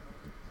like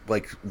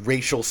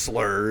racial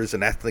slurs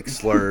and ethnic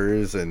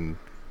slurs and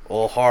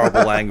all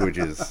horrible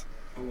languages.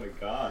 Oh my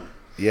god.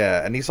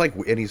 Yeah, and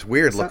he's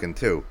weird looking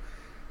too.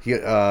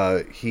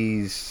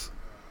 He's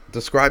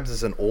described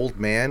as an old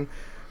man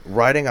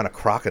riding on a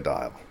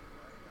crocodile.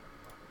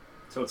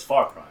 So it's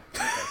Far Cry.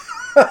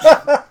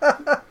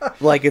 Okay.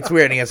 Like, it's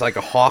weird. And he has like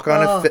a hawk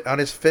on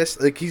his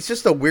fist. Like, he's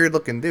just a weird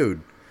looking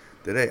dude.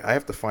 I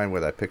have to find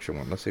where that picture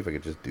went. Let's see if I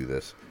could just do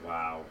this.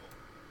 Wow.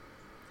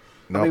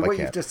 No, I mean, what can't.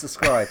 you've just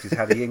described is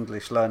how the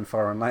English learn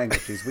foreign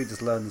languages. We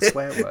just learn the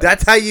swear words.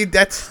 That's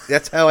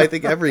how I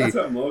think every. That's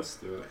how most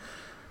do it.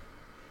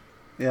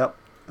 Yep.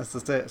 That's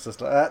just it. It's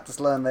just like that. Just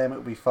learn them.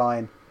 It'll be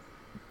fine.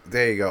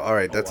 There you go. All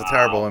right, that's a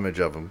terrible image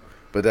of him,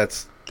 but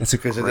that's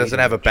because it great doesn't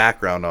have a image.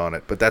 background on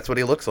it. But that's what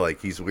he looks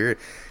like. He's weird.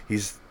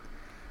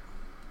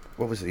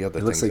 What was the other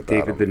thing? He looks like about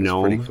David him? the He's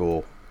Gnome. Pretty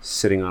cool.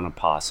 Sitting on a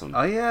possum.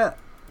 Oh yeah.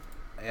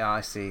 Yeah,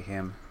 I see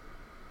him.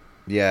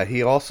 Yeah,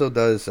 he also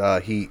does.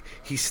 He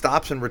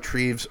stops and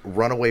retrieves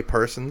runaway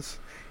persons.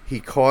 He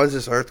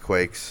causes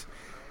earthquakes,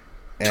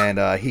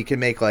 and he can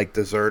make like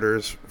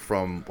deserters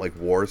from like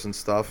wars and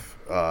stuff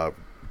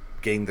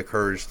gain the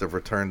courage to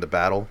return to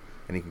battle,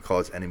 and he can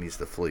cause enemies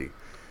to flee.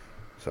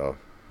 So,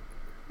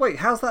 Wait,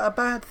 how's that a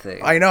bad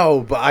thing? I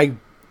know, but I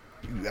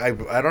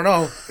don't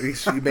know.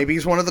 Maybe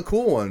he's one of the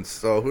cool ones.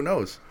 So who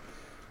knows?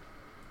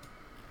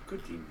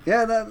 Good team.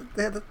 Yeah,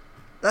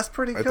 that's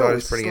pretty cool. I thought it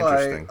was pretty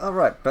interesting. All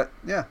right, but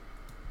yeah.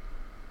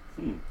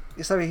 Hmm.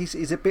 So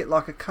he's a bit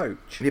like a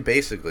coach. Yeah,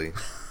 basically.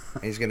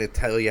 And he's going to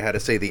tell you how to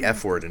say the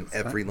F word in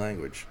every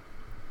language.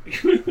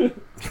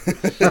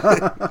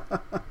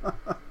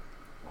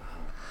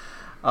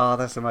 Oh,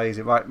 that's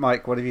amazing. Right,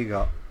 Mike, what have you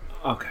got?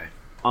 Okay.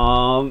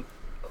 Well,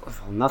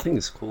 nothing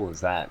as cool as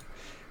that.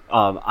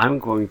 I'm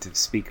going to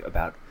speak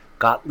about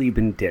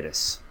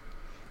Gottliebendittis.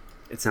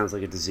 It sounds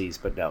like a disease,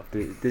 but no.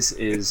 This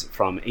is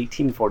from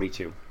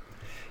 1842.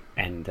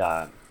 And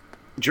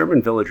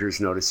German villagers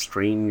noticed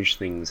strange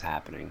things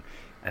happening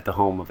at the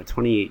home of a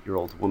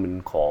 28-year-old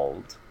woman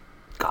called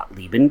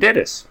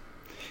Gottliebendittis.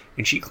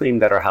 And she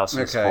claimed that her house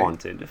was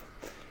haunted.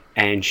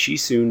 And she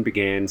soon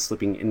began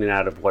slipping in and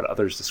out of what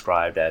others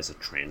described as a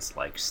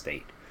trance-like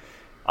state.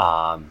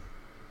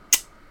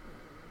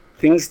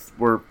 Things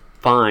were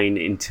fine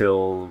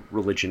until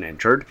religion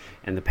entered,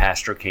 and the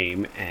pastor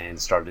came and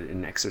started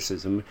an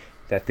exorcism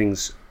that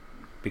things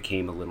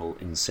became a little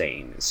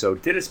insane. So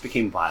Dittis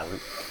became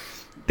violent.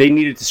 They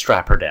needed to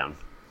strap her down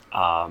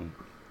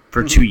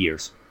for 2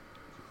 years.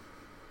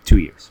 2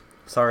 years.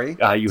 Sorry?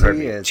 You heard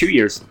me. 2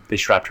 years, they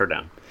strapped her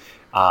down.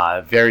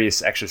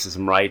 Various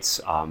exorcism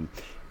rites.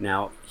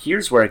 Now,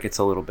 here's where it gets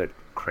a little bit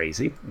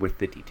crazy with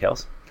the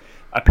details.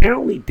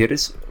 Apparently,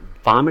 Didis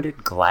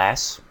vomited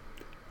glass,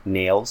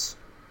 nails,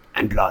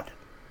 and blood,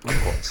 of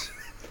course.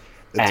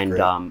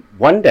 And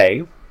one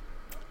day,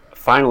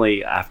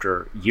 finally,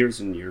 after years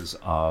and years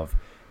of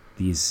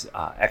these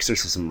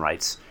exorcism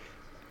rites,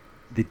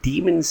 the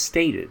demon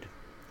stated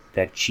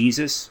that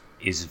Jesus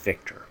is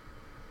victor.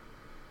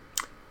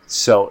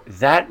 So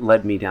that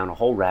led me down a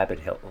whole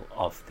rabbit hole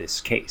of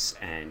this case.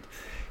 And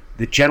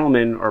the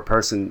gentleman or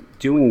person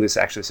doing this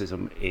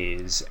exorcism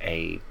is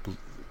a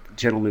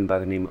gentleman by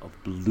the name of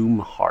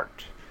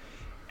Blumhardt.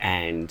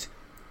 And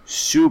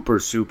super,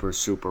 super,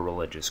 super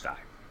religious guy.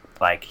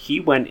 Like, he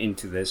went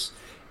into this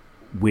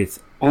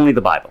with only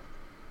the Bible.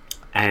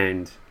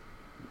 And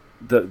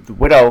the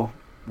widow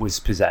was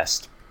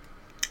possessed.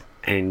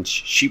 And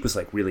she was,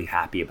 like, really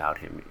happy about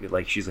him.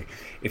 Like, she's like,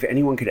 if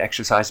anyone could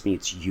exorcise me,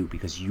 it's you,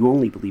 because you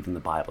only believe in the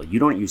Bible. You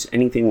don't use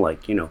anything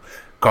like,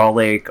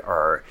 garlic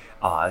or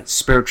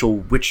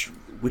spiritual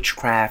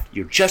witchcraft.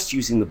 You're just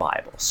using the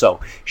Bible.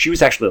 So she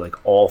was actually, like,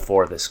 all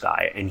for this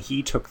guy. And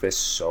he took this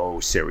so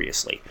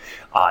seriously.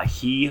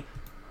 He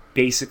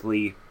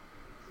basically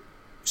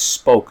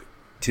spoke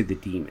to the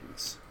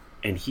demons.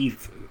 And he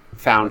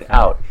found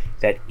out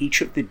that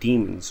each of the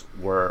demons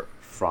were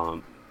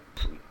from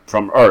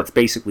Earth,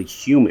 basically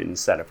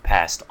humans that have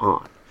passed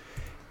on.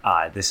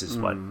 This is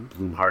what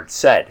Blumhardt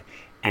said.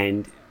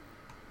 And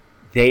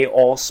they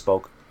all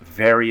spoke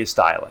various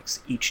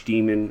dialects. Each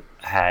demon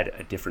had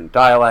a different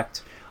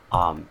dialect,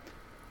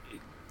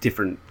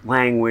 different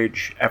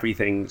language,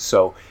 everything.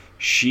 So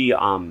she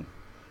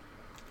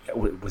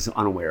was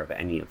unaware of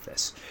any of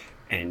this.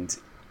 And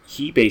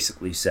he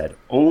basically said,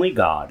 only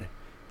God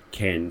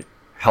can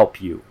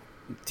help you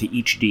to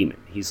each demon.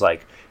 He's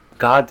like,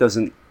 God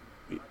doesn't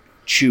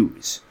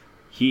choose.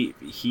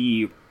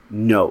 He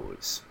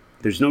knows.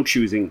 There's no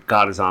choosing.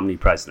 God is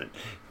omnipresent.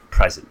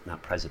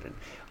 Not president.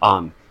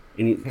 And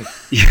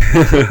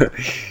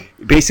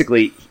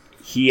basically,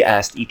 he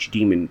asked each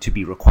demon to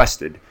be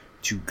requested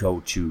to go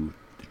to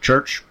the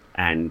church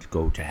and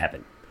go to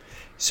heaven.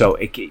 So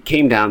it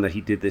came down that he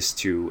did this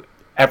to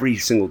every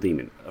single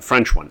demon, a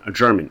French one, a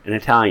German, an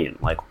Italian,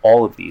 like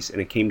all of these.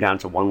 And it came down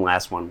to one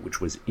last one, which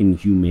was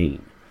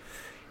inhumane.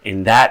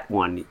 And that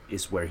one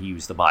is where he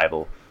used the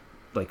Bible,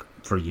 like,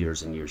 for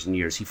years and years and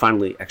years. He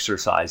finally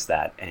exorcised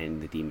that, and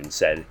the demon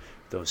said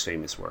those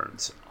famous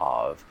words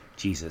of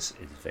Jesus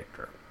is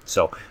victor.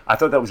 So I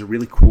thought that was a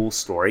really cool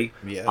story.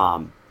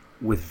 Yeah.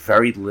 With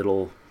very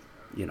little,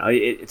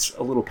 it's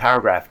a little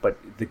paragraph, but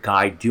the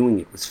guy doing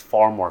it was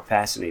far more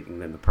fascinating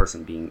than the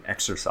person being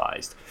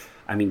exorcised.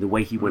 I mean, the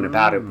way he went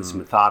about it was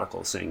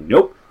methodical, saying,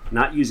 nope,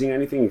 not using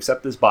anything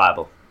except this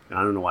Bible.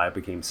 I don't know why I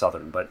became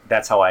Southern, but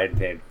that's how I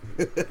had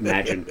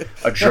imagined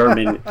a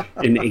German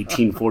in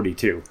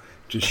 1842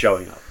 just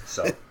showing up.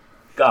 So,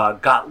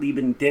 Gottlieb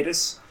and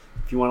Didis,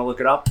 if you want to look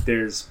it up,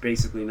 there's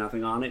basically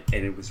nothing on it,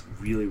 and it was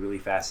really, really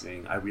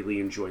fascinating. I really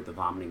enjoyed the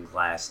vomiting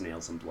glass,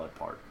 nails, and blood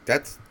part.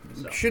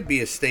 Should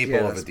be a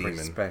staple of a demon.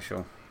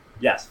 Special.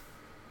 Yes,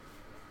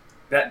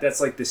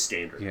 that's like the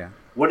standard. Yeah.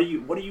 What are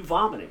you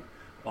vomiting?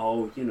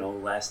 Oh,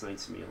 last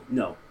night's meal.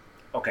 No.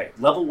 Okay.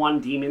 Level 1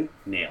 demon,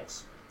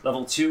 nails.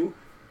 Level 2,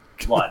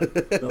 blood.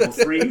 Level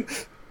 3,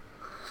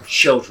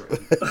 children.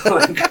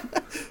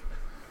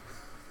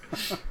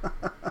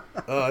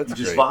 Oh, that's you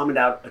just great. vomit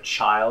out a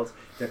child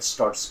that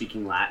starts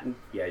speaking Latin.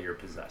 Yeah, you're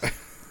possessed.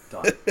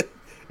 Done.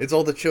 It's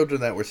all the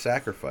children that were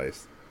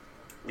sacrificed.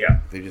 Yeah.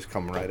 They just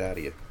come right out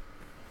of you.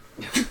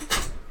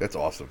 That's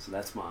awesome. So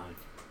that's mine.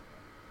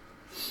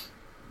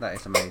 That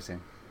is amazing.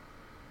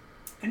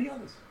 Any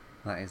others?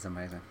 That is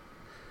amazing.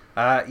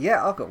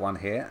 Yeah, I've got one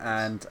here,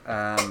 and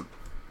I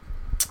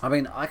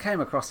mean, I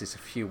came across this a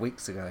few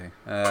weeks ago,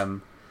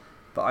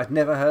 but I'd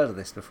never heard of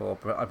this before,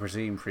 but I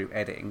presume through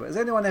editing. But has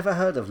anyone ever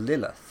heard of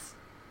Lilith?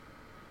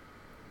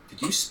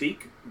 Did you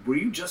speak? Were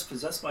you just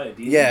possessed by a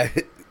demon?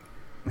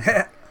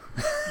 Yeah.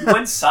 You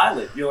went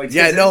silent. You're like,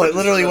 Yeah, no, it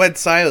literally went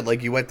silent,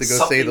 like you went to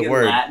go say the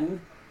word.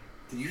 Latin?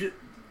 Did you just...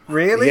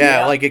 Really?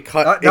 Yeah, like it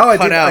cut no,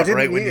 out I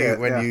right when hear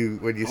you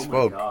Oh my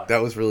spoke. God.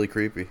 That was really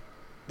creepy.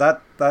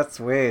 That's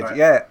weird. Right.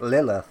 Yeah,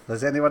 Lilith.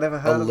 Has anyone ever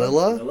heard of her?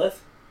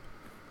 Lilith?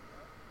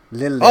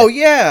 Lilith. Oh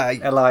yeah,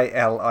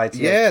 Lilith.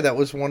 yeah. That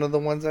was one of the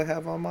ones I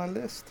have on my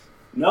list.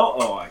 No?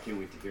 Oh, I can't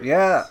wait to hear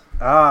Yeah. this.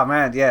 Oh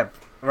man. Yeah.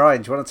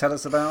 Ryan, do you want to tell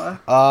us about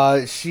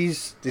her?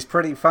 She's It's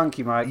pretty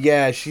funky, Mike.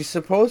 yeah. She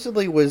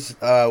supposedly was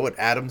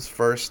Adam's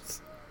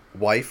first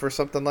wife or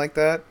something like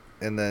that,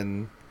 and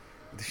then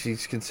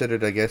she's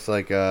considered, I guess,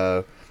 like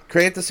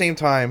created at the same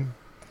time,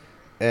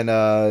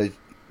 and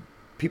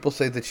people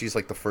say that she's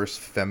like the first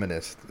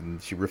feminist, and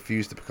she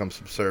refused to become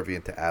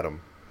subservient to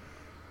Adam.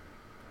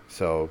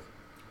 So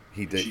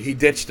he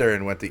ditched her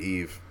and went to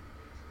Eve.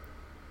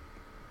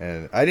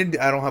 And I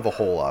don't have a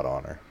whole lot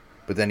on her,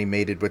 but then he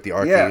mated with the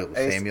Archangel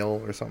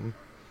Samuel or something.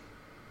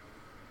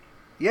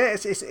 Yeah,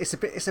 it's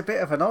a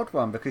bit of an odd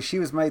one because she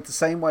was made the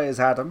same way as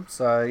Adam,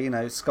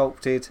 so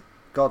sculpted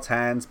God's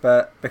hands,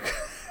 but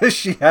because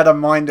she had a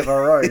mind of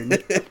her own,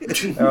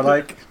 they were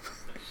like,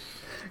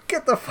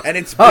 Get the fuck And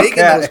it's out big in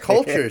those of here.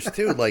 cultures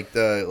too, like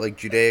the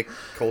Judaic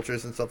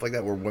cultures and stuff like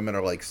that, where women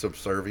are like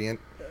subservient.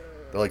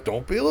 They're like,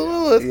 "Don't be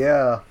Lilith.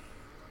 Yeah.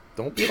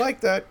 Don't be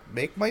like that.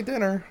 Make my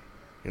dinner."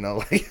 You know,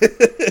 like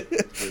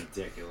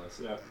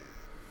Ridiculous. Yeah.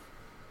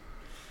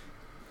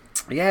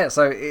 Yeah,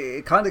 so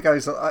it kind of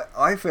goes.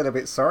 I feel a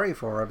bit sorry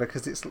for her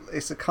because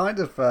it's a kind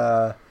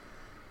of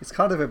it's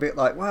kind of a bit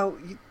like, well,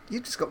 you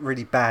just got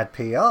really bad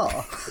PR.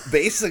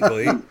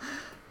 basically.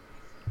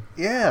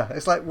 Yeah,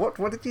 it's like what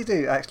did you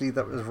do actually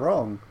that was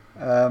wrong?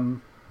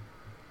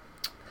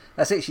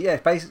 That's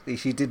it. Basically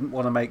she didn't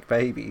want to make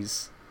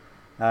babies,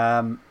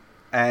 and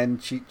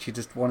she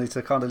just wanted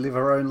to kind of live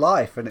her own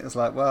life. And it was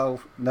like,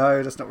 well,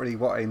 no, that's not really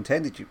what I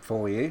intended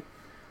for you.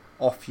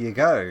 Off you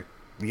go.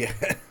 Yeah.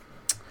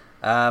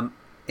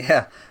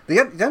 Yeah.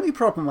 The only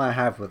problem I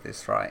have with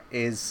this, right,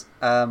 is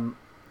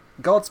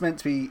God's meant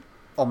to be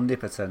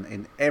omnipotent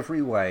in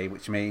every way,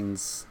 which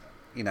means,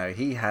 you know,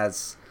 he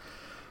has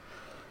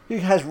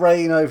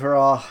reign over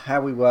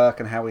how we work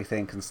and how we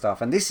think and stuff.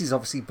 And this is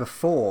obviously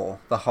before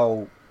the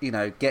whole, you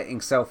know,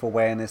 getting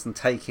self-awareness and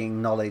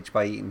taking knowledge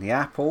by eating the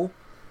apple.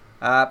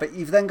 But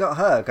you've then got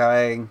her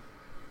going,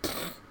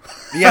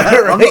 Yeah,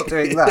 right. I'm not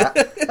doing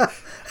that.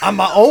 I'm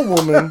my own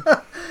woman.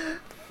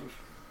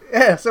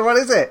 Yeah, so what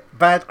is it?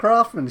 Bad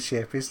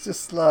craftsmanship. It's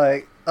just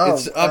like, oh,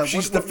 It's up.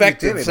 She's what are you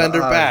defective. doing? Send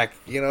her back.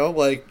 You know,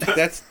 like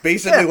that's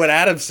basically what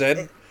Adam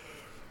said.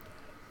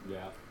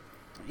 Yeah.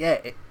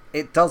 Yeah,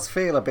 it does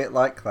feel a bit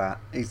like that.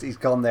 He's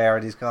gone there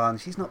and he's gone,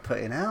 she's not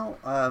putting out.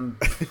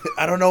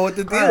 I don't know what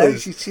the deal I don't know,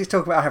 is. she's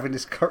talking about having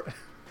this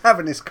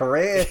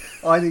career.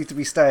 I need to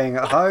be staying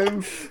at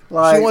home.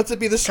 Like, She wants to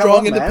be the come strong,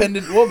 on, man.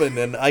 independent woman,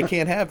 and I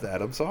can't have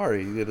that. I'm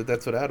sorry. You know,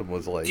 that's what Adam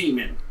was like.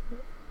 Demon.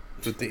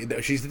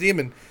 She's the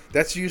demon.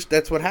 That's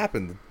what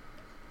happened.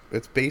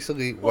 That's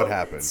basically what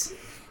happened.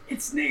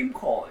 It's name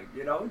calling,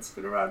 you know. It's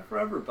been around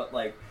forever, but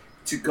like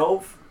to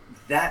go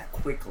that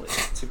quickly,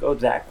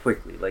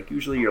 like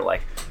usually you're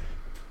like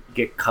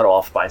get cut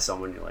off by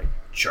someone, you're like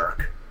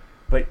jerk,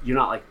 but you're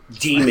not like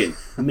demon.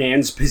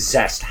 Man's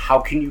possessed. How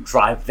can you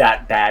drive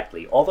that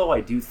badly? Although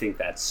I do think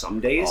that some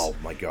days. Oh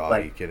my god!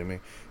 like, are you kidding me?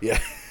 Yeah.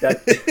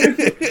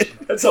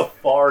 That's a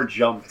far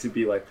jump to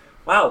be like,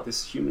 wow,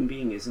 this human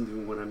being isn't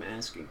doing what I'm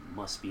asking.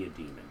 Must be a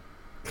demon.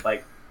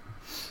 Like,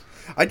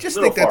 I just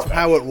little think that's far-fetched.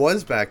 how it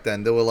was back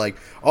then. They were like,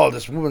 "Oh,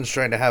 this woman's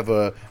trying to have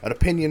an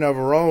opinion of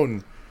her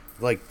own."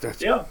 Like,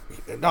 that's, yeah.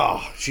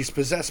 no, she's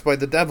possessed by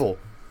the devil.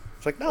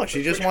 It's like, no,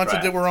 she just wants to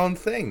do Witchcraft. her own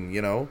thing,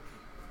 you know.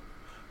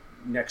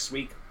 Next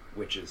week,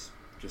 witches.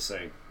 Just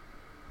saying.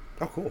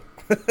 Oh, cool.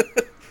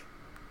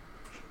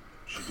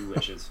 Should do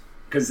witches.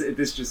 Because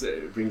this just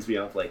brings me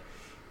up, like,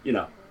 you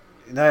know.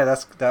 No,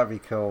 that'd be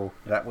cool.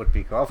 That would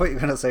be cool. I thought you were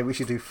going to say we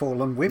should do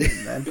fallen women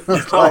then. I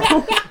was like,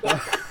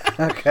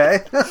 okay,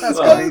 that's Well,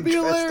 quite That'd be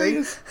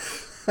interesting. hilarious.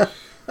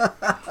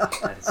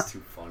 That is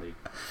too funny.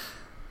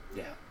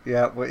 Yeah.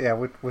 Yeah,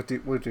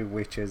 we'll do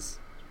witches.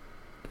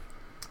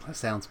 That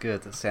sounds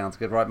good.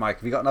 Right, Mike,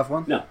 have you got another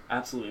one? No,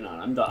 absolutely not.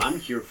 I'm done. I'm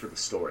here for the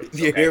stories.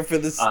 You're okay? here for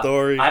the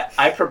story.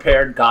 I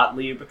prepared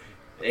Gottlieb,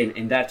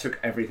 and that took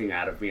everything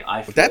out of me.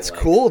 I feel That's like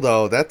cool,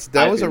 though. That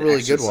I've was a been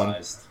really good one.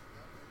 exercised.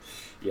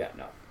 Yeah,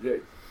 no.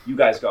 You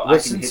guys go. Well,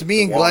 since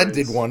me and Glenn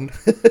did one.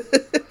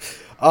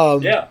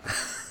 Yeah.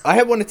 I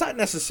have one. It's not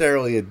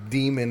necessarily a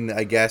demon,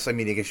 I guess. I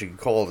mean, I guess you could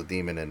call it a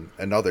demon in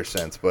another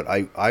sense, but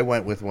I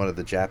went with one of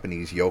the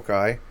Japanese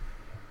yokai.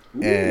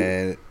 Ooh.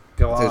 And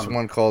Go there's on.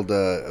 one called,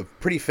 a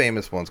pretty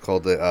famous one's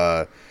called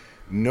the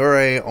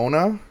Nure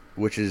Onna,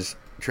 which is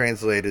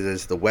translated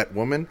as the wet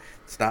woman.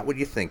 It's not what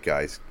you think,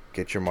 guys.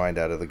 Get your mind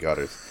out of the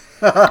gutters.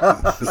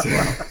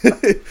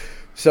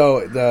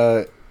 So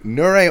the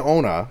Nure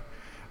Onna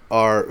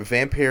are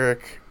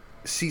vampiric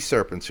sea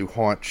serpents who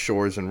haunt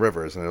shores and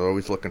rivers, and they're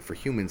always looking for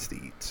humans to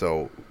eat.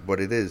 So what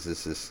it is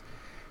this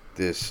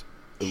it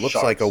looks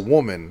Sharks. like a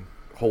woman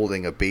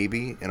holding a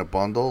baby in a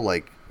bundle,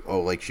 like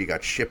she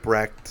got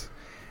shipwrecked,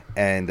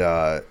 and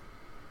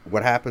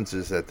what happens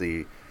is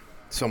that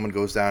someone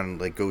goes down and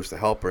like goes to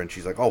help her, and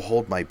she's like, "Oh,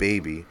 hold my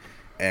baby,"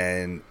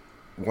 and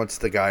once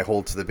the guy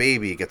holds the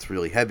baby, it gets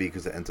really heavy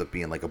because it ends up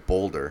being like a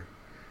boulder,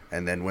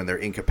 and then when they're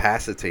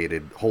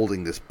incapacitated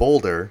holding this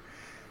boulder,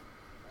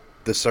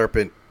 the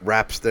serpent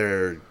wraps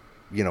their,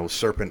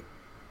 serpent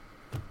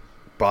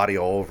body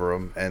all over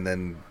them, and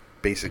then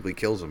basically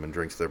kills them and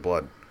drinks their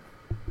blood.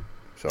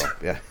 So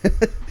yeah,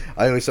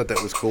 I always thought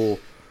that was cool.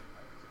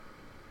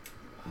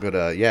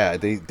 But yeah,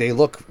 they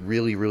look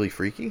really, really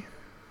freaky,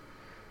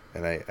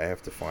 and I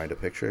have to find a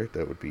picture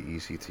that would be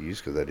easy to use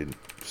because I didn't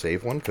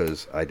save one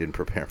because I didn't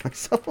prepare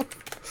myself.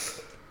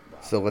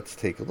 So let's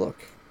take a look.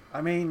 I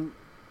mean,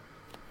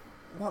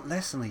 what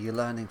lesson are you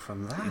learning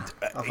from that?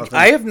 Other than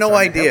I have no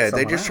trying to help idea. They're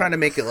someone just out? trying to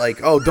make it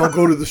like, oh, don't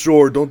go to the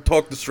shore, don't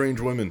talk to strange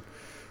women.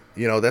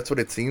 That's what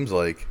it seems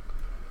like.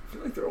 I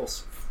feel like they're all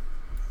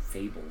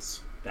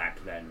fables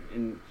back then,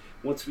 and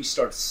once we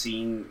start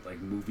seeing like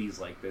movies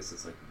like this,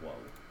 it's like, whoa,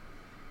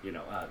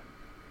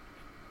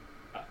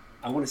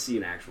 I want to see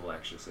an actual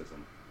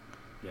exorcism.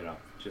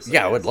 Just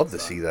Yeah, I like would as love to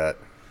it's see done that.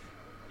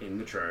 in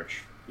the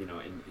church. you know,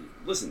 and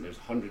listen, there's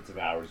hundreds of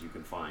hours you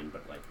can find,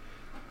 but like,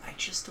 I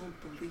just don't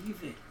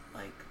believe it.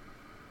 Like,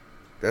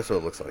 That's what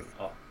it looks like.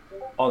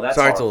 oh, that's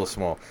Sorry, it's a horrible. little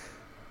small.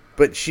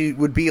 But she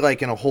would be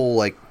like in a whole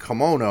like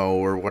kimono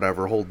or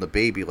whatever, holding the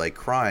baby, like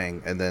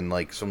crying, and then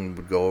like someone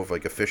would go over,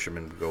 like a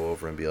fisherman would go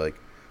over and be like,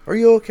 "Are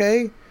you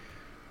okay?"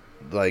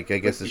 Like I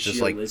guess Is it's she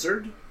just a like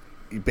lizard?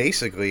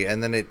 basically,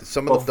 and then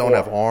some of them don't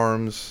have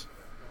arms.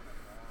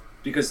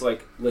 Because,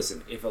 like,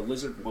 listen, if a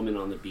lizard woman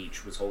on the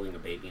beach was holding a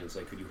baby and was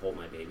like, "Could you hold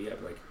my baby?" I'd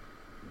be like,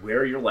 "Where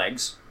are your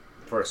legs?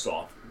 First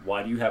off,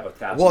 why do you have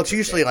 1,000?" Well, it's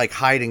usually like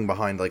hiding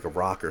behind like a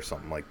rock or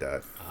something like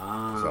that.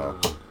 Ah.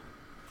 So.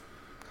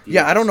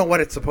 Yeah, I don't know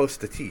what it's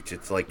supposed to teach.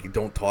 It's like you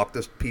don't talk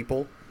to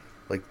people.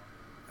 Like,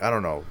 I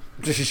don't know.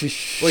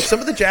 Like some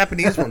of the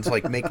Japanese ones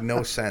like make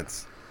no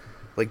sense.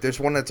 Like there's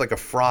one that's like a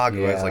frog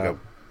who has like a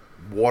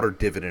water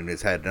divot in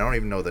his head, and I don't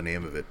even know the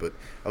name of it. But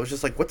I was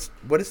just like,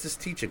 what is this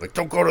teaching? Like,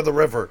 don't go to the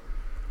river.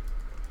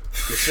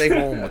 Just stay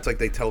home. It's like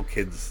they tell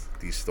kids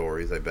these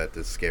stories. I bet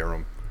to scare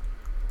them.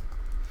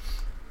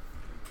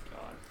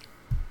 God.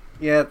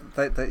 Yeah,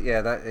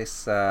 that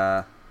is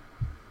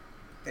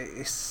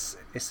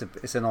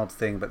it's an odd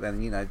thing, but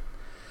then, you know,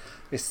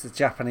 it's the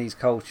Japanese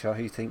culture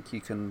who think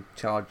you can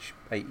charge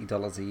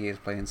 $80 a year to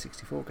play in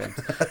 64 games.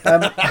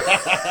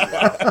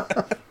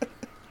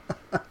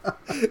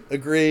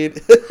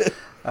 Agreed.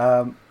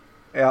 Yeah.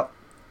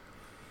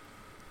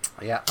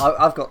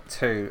 I've got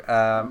two.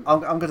 I'm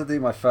going to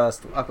do my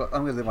first. I'm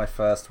going to do my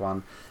first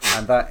one,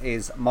 and that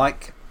is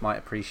Mike might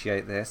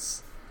appreciate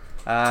this,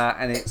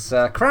 and it's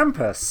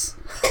Krampus.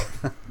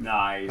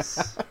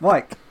 Nice.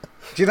 Mike,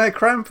 do you know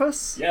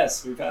Krampus?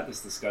 Yes, we've had this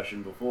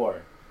discussion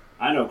before.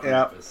 I know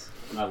Krampus,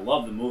 and I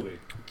love the movie.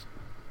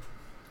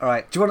 All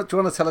right. Do you want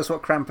to tell us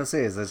what Krampus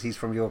is, as he's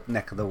from your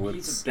neck of the woods?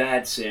 He's a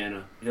bad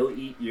Santa. He'll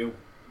eat you.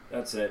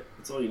 That's it.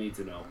 That's all you need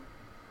to know.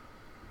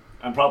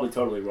 I'm probably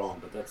totally wrong,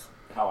 but that's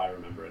how I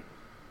remember it.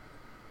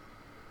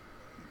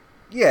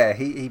 Yeah,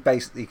 he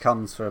basically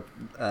comes for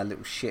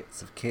little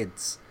shits of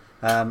kids.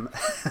 You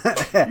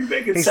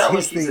make it sound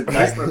like he's a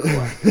diaper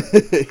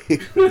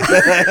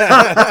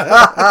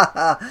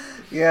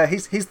Yeah,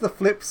 he's the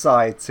flip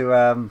side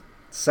to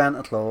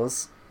Santa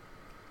Claus.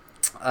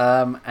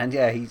 And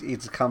yeah, he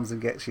just comes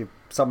and gets you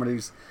someone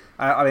who's.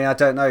 I mean, I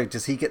don't know.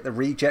 Does he get the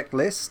reject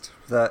list?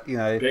 That, you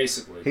know,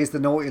 Basically. he's the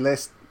naughty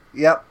list.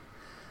 Yep.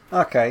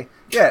 Okay.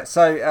 Yeah.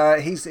 So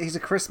he's a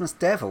Christmas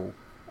devil,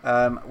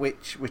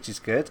 which is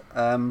good.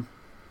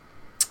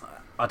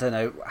 I don't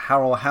know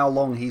how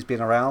long he's been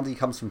around. He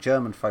comes from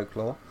German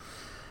folklore.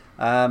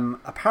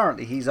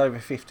 Apparently, he's over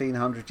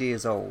 1,500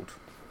 years old.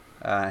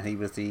 He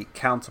was the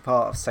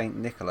counterpart of Saint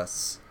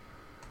Nicholas,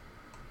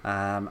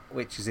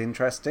 which is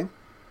interesting.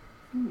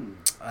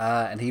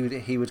 And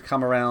he would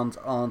come around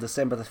on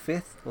December the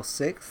 5th or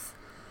 6th,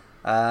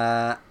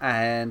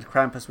 and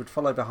Krampus would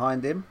follow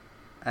behind him,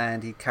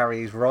 and he'd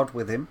carry his rod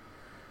with him,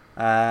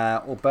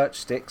 or birch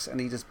sticks,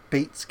 and he just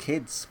beats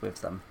kids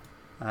with them.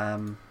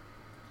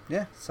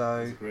 Yeah, so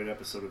It's a great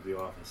episode of The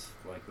Office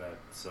like that.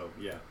 So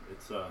yeah,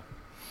 it's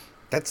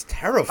That's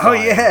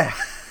terrifying. Oh yeah.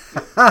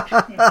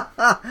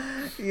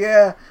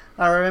 Yeah,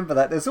 I remember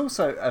that. There's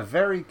also a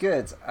very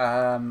good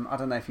I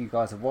don't know if you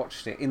guys have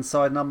watched it,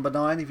 Inside Number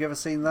 9. Have you ever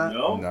seen that?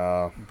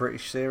 No.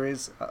 British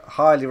series.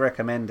 Highly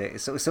recommend it.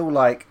 It's all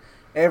like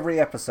every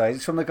episode.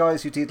 It's from the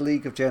guys who did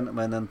League of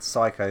Gentlemen and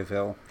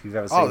Psychoville, if you've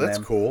ever seen them. Oh, that's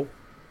cool.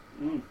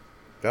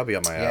 That'll be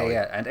on my alley.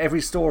 Yeah. And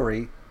every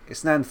story,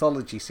 it's an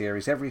anthology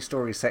series. Every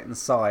story is set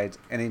inside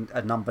in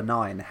a number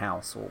 9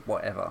 house or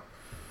whatever.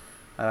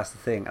 And that's the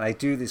thing. And they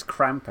do this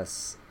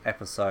Krampus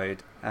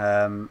episode.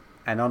 And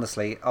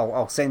honestly,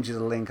 I'll send you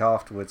the link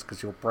afterwards,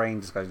 because your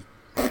brain just goes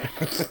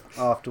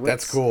afterwards.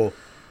 That's cool.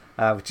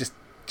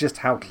 Just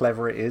how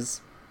clever it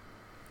is.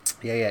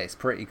 Yeah, it's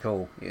pretty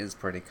cool. It is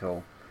pretty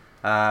cool.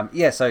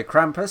 So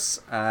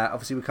Krampus,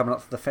 obviously we're coming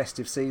up for the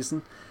festive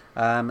season.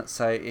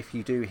 So if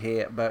you do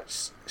hear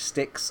birch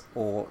sticks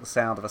or the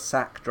sound of a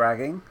sack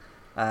dragging,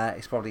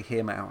 it's probably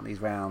him out on his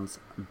rounds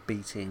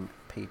beating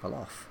people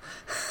off.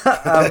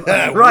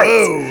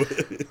 Right.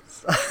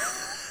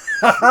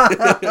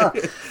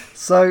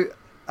 So,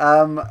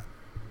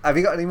 have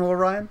you got any more,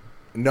 Ryan?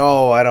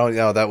 No, I don't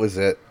know. That was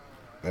it.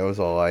 That was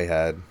all I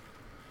had.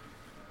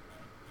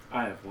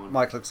 I have one.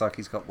 Mike looks like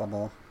he's got one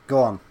more. Go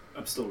on.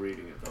 I'm still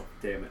reading it though.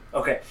 Damn it.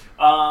 Okay.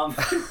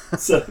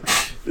 So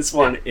this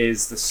one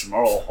is the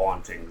Smurl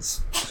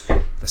hauntings.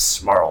 The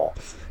Smurl.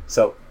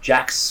 So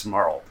Jack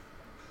Smurl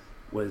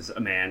was a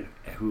man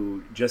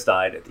who just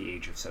died at the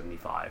age of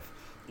 75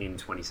 in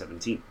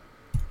 2017,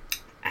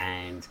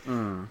 and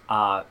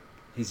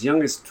his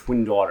youngest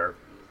twin daughter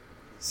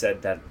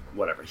said that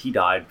whatever, he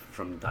died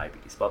from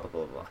diabetes. Blah blah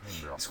blah blah.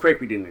 It's quick.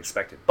 We didn't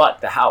expect it.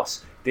 But the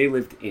house they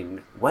lived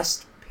in,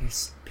 West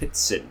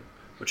Pittston,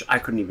 which I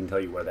couldn't even tell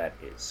you where that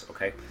is,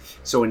 okay?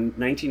 So in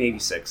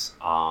 1986,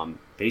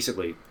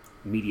 basically,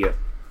 media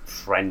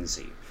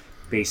frenzy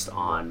based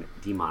on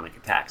demonic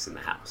attacks in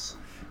the house.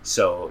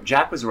 So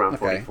Jack was around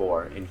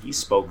 44, and he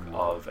spoke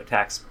of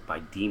attacks by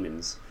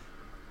demons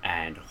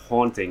and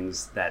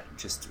hauntings that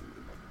just,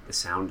 the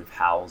sound of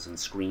howls and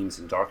screams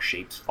and dark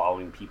shapes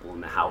following people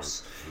in the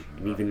house,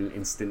 and even an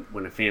instant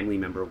when a family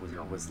member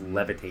was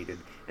levitated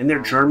and their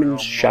German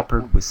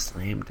Shepherd was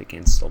slammed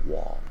against a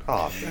wall.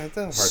 Oh, that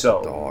doesn't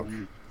hurt the dog.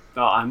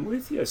 I'm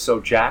with you. So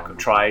Jack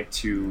tried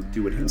to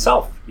do it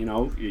himself. You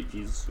know,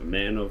 he's a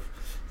man of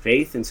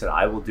faith and said,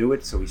 I will do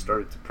it. So he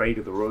started to pray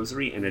to the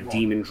rosary, and a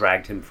demon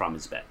dragged him from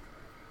his bed.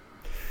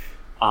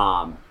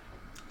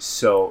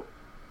 So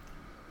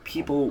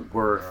people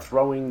were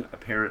throwing,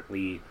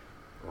 apparently,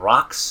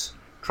 rocks,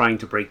 trying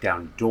to break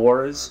down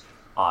doors,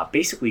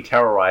 basically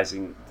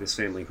terrorizing this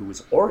family who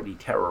was already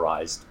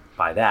terrorized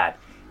by that.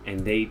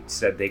 And they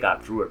said they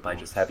got through it by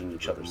just having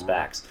each other's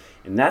backs.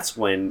 And that's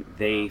when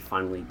they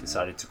finally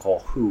decided to call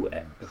who.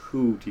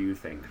 Who do you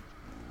think?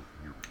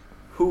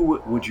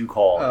 Who would you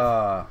call?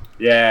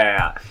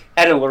 Yeah,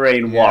 Ed and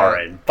Lorraine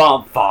Warren.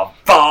 Bum, bum,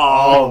 bum.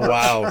 Oh,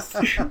 wow.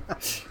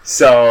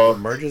 So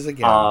merges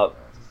again.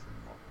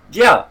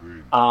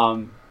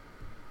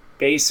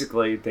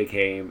 Basically, they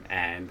came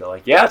and they're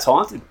like, yeah, it's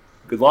haunted.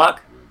 Good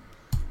luck.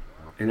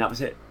 And that was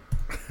it.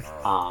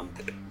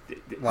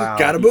 Wow.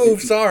 Gotta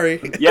move,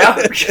 sorry. Yeah.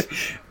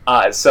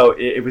 So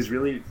it was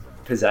really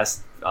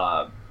possessed.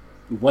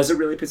 Was it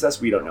really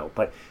possessed? We don't know.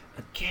 But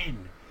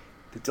again,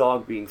 the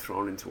dog being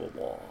thrown into a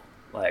wall.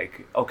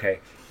 Like, okay,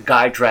 the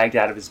guy dragged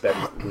out of his bed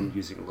when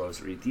using a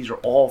rosary. These are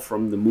all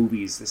from the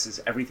movies. This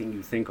is everything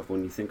you think of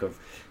when you think of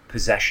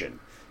possession.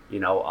 You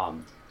know,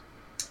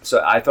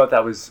 so I thought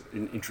that was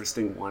an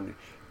interesting one.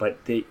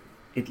 But they,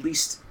 at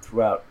least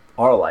throughout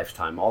our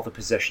lifetime, all the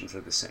possessions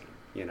are the same.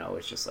 You know,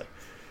 it's just like,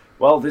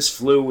 well, this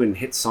flew and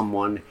hit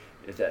someone.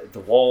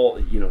 The wall,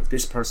 you know,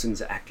 this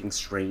person's acting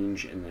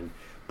strange, and then,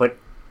 but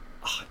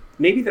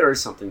maybe there is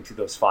something to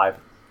those 5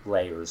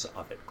 layers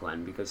of it,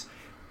 Glenn, because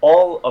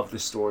all of the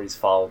stories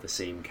follow the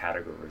same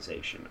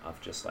categorization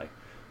of just like,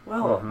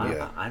 well,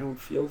 I don't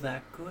feel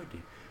that good.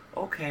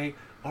 Okay,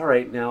 all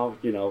right, now,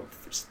 you know,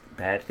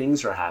 bad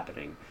things are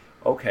happening.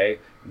 Okay,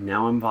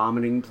 now I'm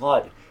vomiting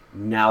blood.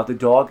 Now the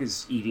dog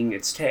is eating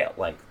its tail.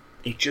 Like,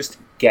 it just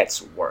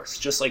gets worse.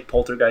 Just like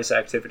poltergeist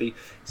activity,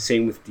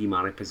 same with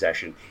demonic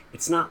possession.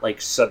 It's not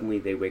like suddenly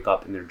they wake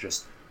up and they're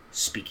just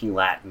speaking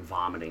Latin,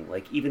 vomiting.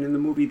 Like, even in the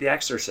movie The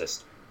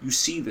Exorcist, you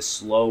see the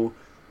slow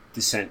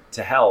descent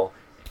to hell,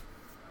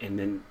 and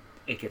then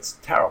it gets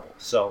terrible.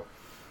 So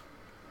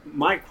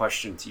my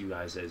question to you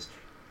guys is,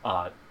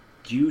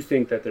 do you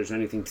think that there's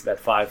anything to that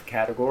 5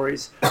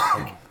 categories?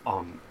 Like,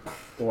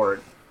 or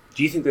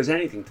do you think there's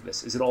anything to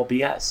this? Is it all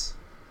BS?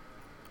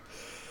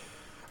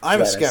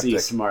 I'm a skeptic. I see a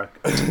smirk.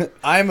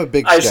 I'm a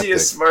big skeptic. I see a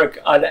smirk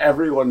on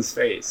everyone's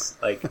face.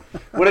 Like,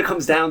 when it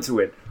comes down to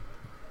it,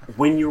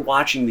 when you're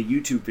watching the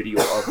YouTube video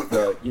of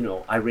the, you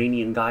know,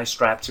 Iranian guy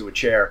strapped to a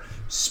chair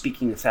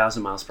speaking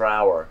 1,000 miles per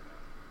hour,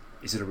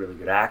 is it a really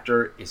good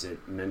actor? Is it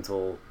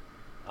mental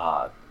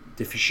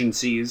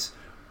deficiencies?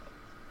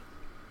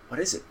 What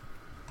is it?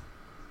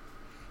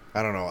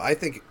 I don't know. I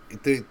think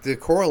the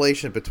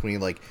correlation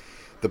between, like,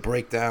 the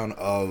breakdown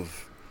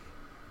of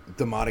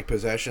demonic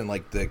possession,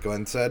 like that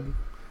Glenn said,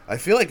 I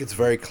feel like it's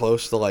very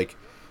close to, like,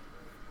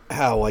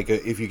 how, like,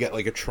 if you get,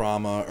 like, a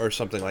trauma or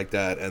something like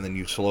that, and then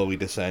you slowly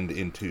descend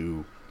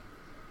into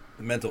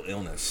mental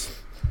illness.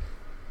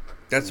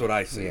 That's what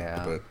I see.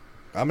 Yeah. But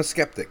I'm a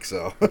skeptic,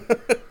 so...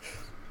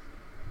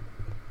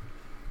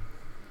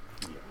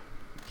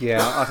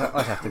 Yeah,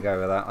 I'd have to go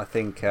with that. I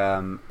think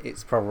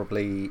it's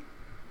probably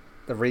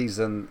the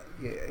reason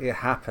it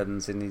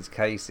happens in these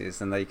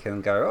cases, and they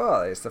can go,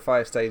 oh, it's the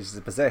 5 stages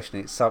of possession.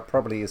 It's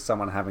probably is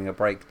someone having a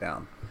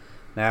breakdown.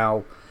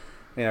 Now,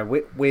 you know,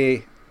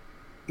 we're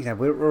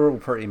all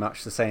pretty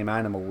much the same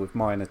animal with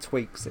minor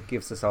tweaks that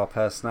gives us our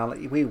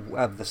personality. We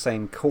have the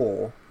same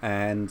core,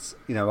 and,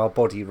 you know, our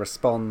body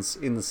responds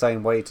in the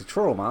same way to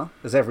trauma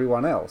as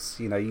everyone else.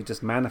 You know, you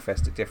just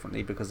manifest it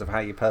differently because of how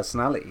your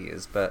personality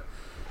is, but,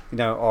 you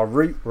know, our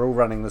root, we're all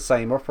running the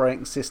same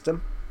operating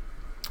system,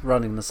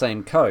 running the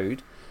same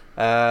code.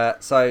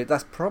 So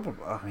that's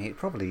probably, I mean, it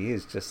probably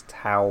is just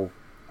how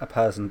a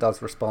person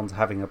does respond to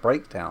having a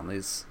breakdown,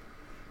 is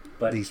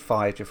these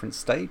 5 different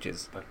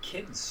stages. But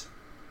kids,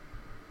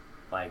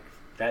 like,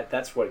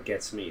 that's what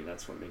gets me.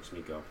 That's what makes me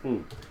go,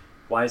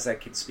 why is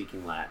that kid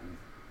speaking Latin?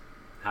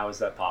 How is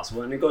that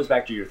possible? And it goes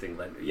back to your thing,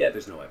 Len. Yeah,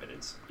 there's no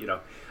evidence. You know,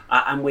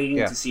 I'm waiting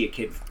to see a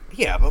kid.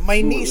 Yeah, but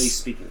my niece,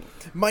 speaking.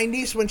 My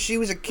niece, when she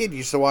was a kid,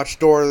 used to watch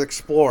Dora the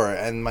Explorer,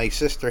 and my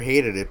sister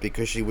hated it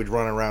because she would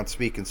run around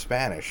speaking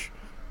Spanish.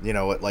 You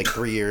know, at like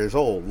 3 years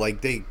old.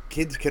 Like,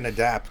 kids can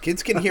adapt.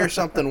 Kids can hear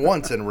something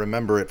once and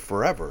remember it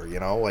forever. You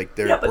know, like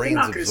their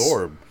brains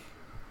absorb.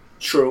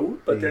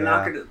 True, but they're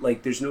not gonna,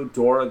 like. There's no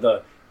Dora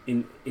the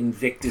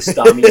Invictus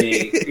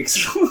Domine.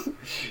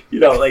 You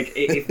know, like,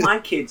 if my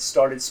kids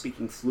started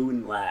speaking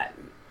fluent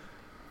Latin,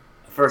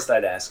 first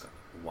I'd ask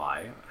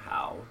why,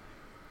 how,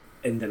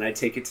 and then I'd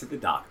take it to the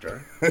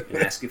doctor and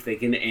ask if they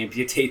can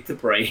amputate the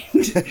brain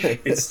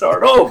and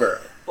start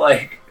over.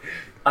 Like,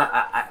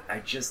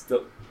 I just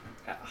don't.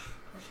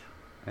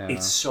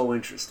 It's so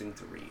interesting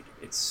to read.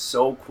 It's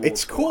so cool.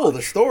 It's cool. Watch.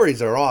 The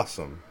stories are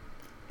awesome.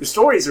 The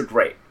stories are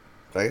great.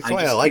 That's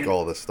why I like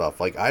all this stuff.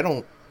 Like, I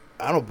don't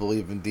I don't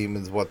believe in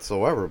demons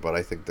whatsoever, but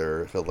I think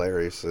they're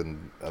hilarious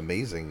and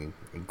amazing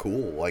and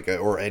cool. Like,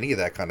 or any of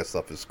that kind of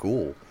stuff is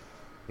cool,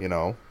 you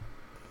know.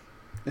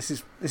 This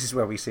is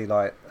where we see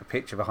like a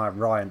picture behind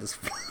Ryan just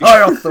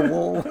fly off the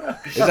wall.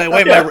 It's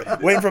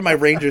like waiting for my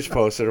Rangers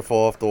poster to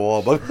fall off the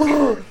wall, but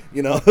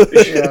you know.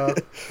 Yeah.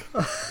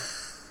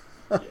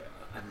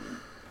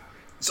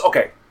 So,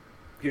 okay,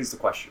 here's the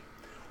question: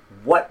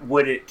 what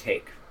would it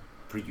take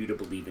for you to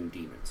believe in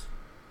demons?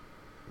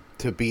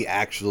 To be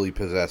actually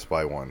possessed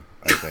by one,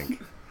 I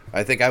think.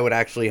 I think I would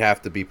actually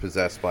have to be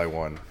possessed by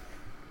one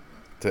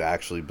to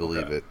actually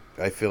believe it.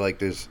 I feel like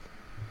there's...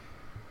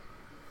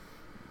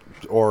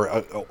 Or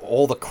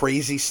all the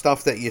crazy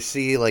stuff that you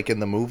see, like, in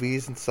the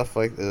movies and stuff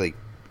like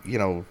you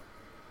know,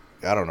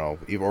 I don't know,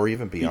 or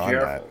even beyond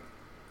that.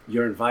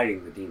 You're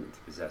inviting the demon to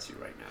possess you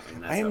right now.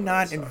 And that's I am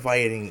not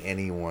inviting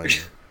anyone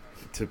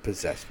to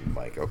possess me,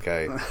 Mike,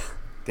 okay?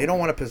 They don't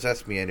want to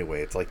possess me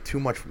anyway. It's, like, too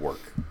much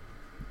work.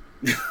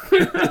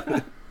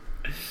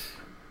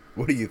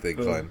 What do you think,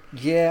 Glenn?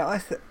 Yeah,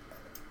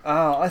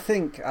 I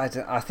think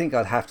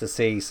I'd have to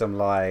see some,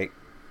 like,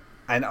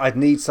 and I'd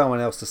need someone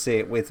else to see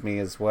it with me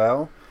as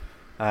well.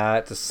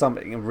 Just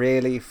something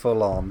really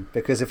full on,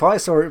 because if I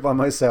saw it by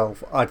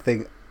myself, I'd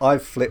think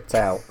I've flipped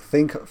out.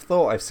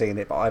 Thought I've seen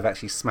it, but I've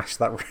actually smashed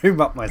that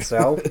room up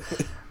myself.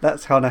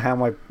 That's kind of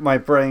how my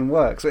brain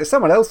works. But if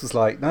someone else was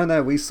like,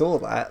 no, we saw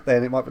that,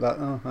 then it might be like,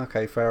 oh,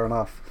 okay, fair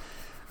enough.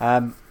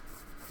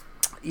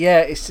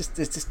 Yeah, it's just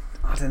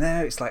I don't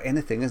know. It's like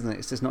anything, isn't it?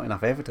 It's just not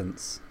enough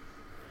evidence.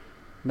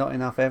 Not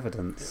enough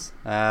evidence.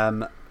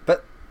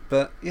 But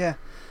yeah.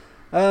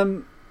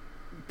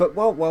 But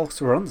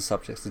whilst we're on the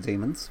subject of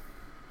demons,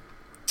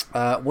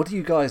 what do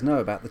you guys know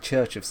about the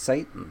Church of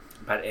Satan?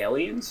 About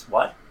aliens?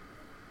 What?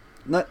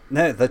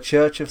 No, the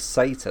Church of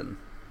Satan.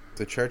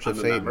 The Church of I'm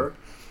a Satan. member.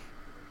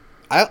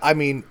 I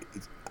mean,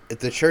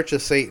 the Church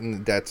of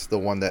Satan, that's the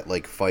one that,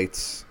 like,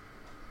 fights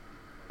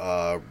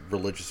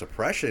religious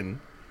oppression,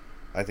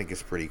 I think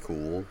is pretty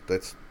cool.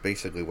 That's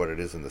basically what it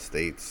is in the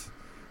States.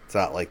 It's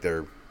not like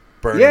they're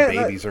burning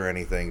babies or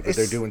anything, but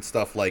they're doing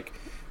stuff like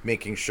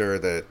making sure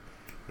that,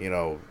 you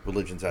know,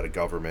 religion's out of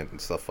government and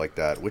stuff like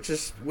that, which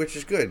is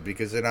good,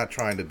 because they're not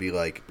trying to be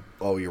like,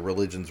 oh, your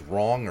religion's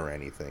wrong or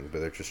anything, but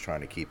they're just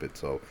trying to keep it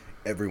so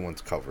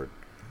everyone's covered.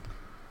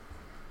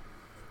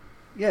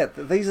 Yeah,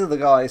 these are the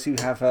guys who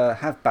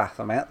have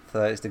Baphomet,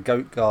 it's the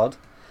goat god,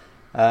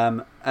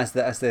 as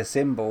their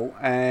symbol,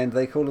 and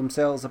they call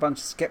themselves a bunch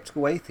of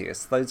skeptical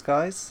atheists. Those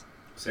guys.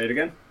 Say it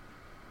again.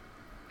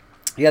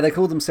 Yeah, they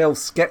call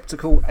themselves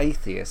skeptical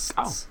atheists.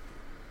 Oh.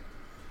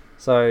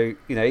 So,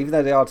 you know, even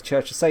though they are the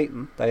Church of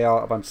Satan, they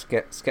are a bunch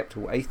of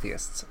skeptical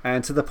atheists.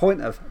 And to the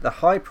point of the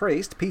High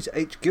Priest, Peter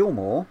H.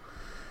 Gilmore,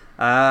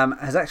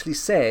 has actually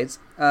said,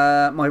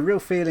 my real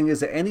feeling is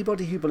that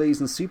anybody who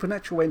believes in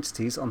supernatural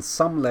entities on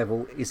some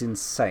level is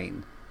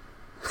insane.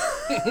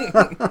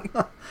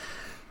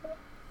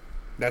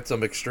 That's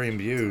some extreme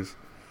views.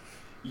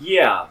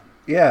 Yeah.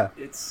 Yeah.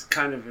 It's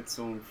kind of its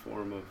own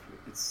form of...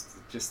 It's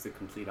just the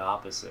complete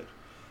opposite.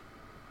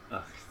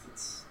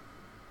 It's...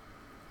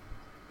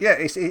 Yeah,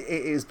 it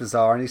is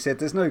bizarre. And he said,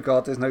 there's no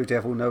God, there's no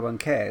devil, no one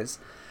cares.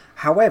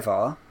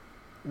 However,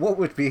 what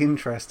would be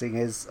interesting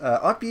is,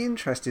 I'd be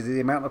interested in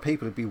the amount of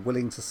people who'd be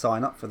willing to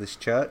sign up for this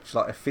church,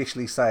 like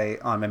officially say,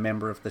 I'm a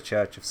member of the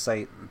Church of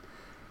Satan.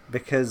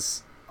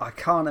 Because I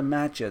can't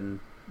imagine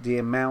the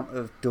amount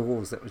of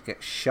doors that would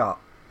get shut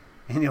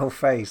in your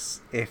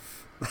face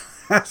if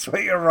that's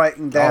what you're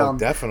writing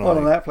down on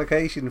an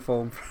application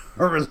form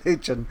for a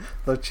religion,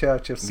 the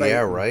Church of Satan.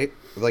 Yeah, right?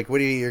 Like, what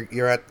do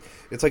you're at...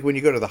 It's like when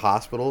you go to the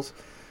hospitals,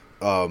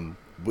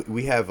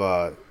 we have,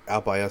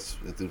 out by us,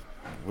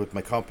 with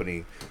my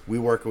company, we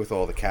work with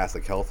all the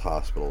Catholic health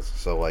hospitals.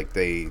 So, like,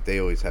 they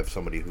always have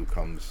somebody who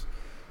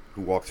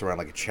walks around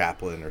like a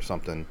chaplain or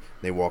something.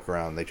 They walk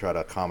around, they try to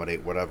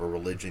accommodate whatever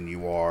religion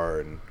you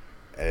are,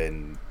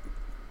 and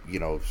you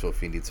know, so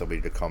if you need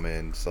somebody to come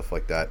in, stuff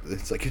like that.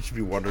 It's like, you should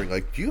be wondering,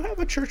 like, do you have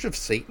a Church of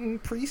Satan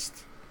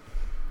priest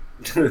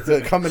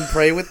to come and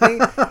pray with me?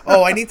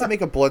 Oh, I need to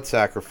make a blood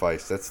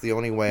sacrifice. That's the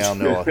only way I'll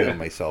know I'll heal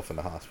myself in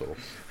the hospital.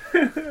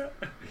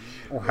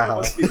 Wow. That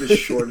must be the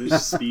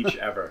shortest speech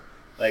ever.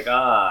 Like,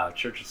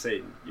 Church of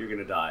Satan, you're going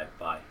to die.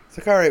 Bye. It's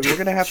like, all right, we're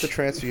going to have to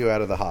transfer you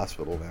out of the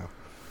hospital now.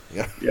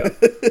 Yeah.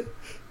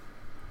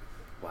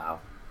 Wow.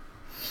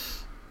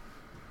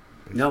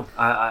 No,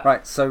 I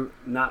right, so...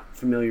 not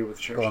familiar with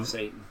Church of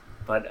Satan.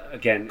 But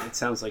again, it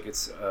sounds like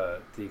it's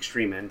the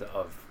extreme end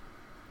of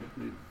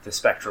the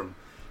spectrum.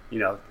 You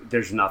know,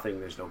 there's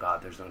nothing, there's no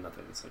God, there's no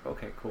nothing. It's like,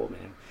 okay, cool,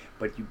 man.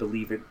 But you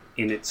believe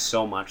in it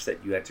so much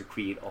that you had to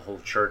create a whole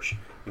church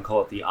and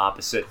call it the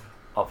opposite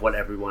of what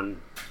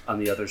everyone on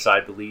the other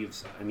side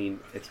believes. I mean,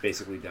 it's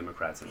basically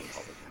Democrats and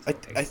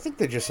Republicans. I think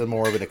they're just a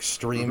more of an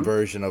extreme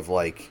version of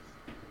like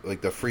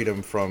the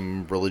Freedom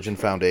from Religion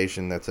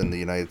Foundation that's in the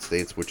United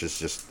States, which is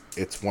just,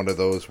 it's one of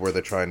those where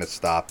they're trying to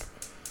stop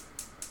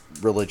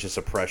religious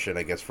oppression,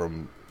 I guess,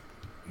 from,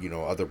 you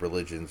know, other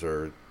religions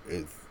or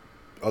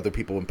other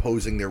people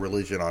imposing their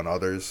religion on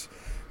others.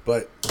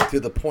 But to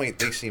the point,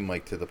 they seem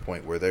like to the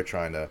point where they're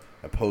trying to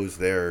impose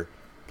their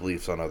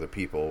beliefs on other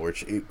people,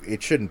 which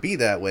it shouldn't be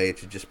that way. It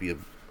should just be a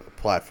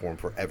platform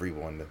for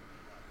everyone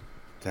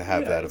to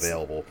have that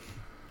available.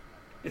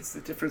 It's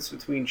the difference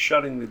between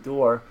shutting the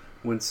door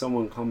when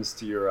someone comes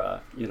to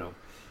your,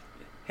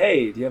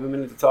 hey, do you have a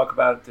minute to talk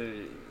about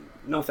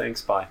no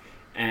thanks, bye,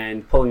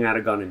 and pulling out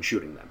a gun and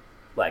shooting them.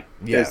 Like,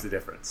 there's the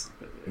difference.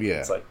 Yeah.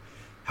 It's like,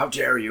 how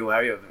dare you? How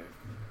you?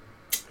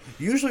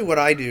 Usually what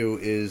I do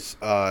is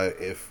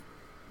if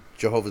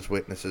Jehovah's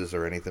Witnesses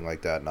or anything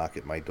like that knock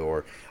at my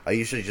door, I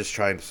usually just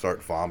try to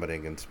start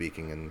vomiting and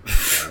speaking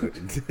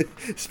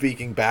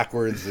speaking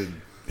backwards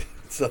and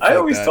stuff I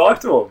always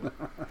talk to them.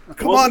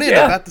 Come on in,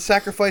 I'm about to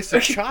sacrifice a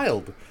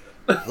child.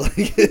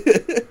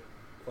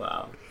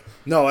 Wow.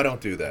 No, I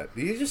don't do that.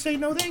 You just say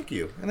no thank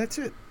you, and that's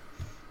it.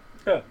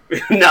 Yeah.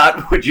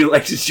 Not, would you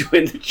like to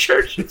join the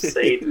Church of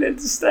Satan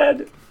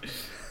instead?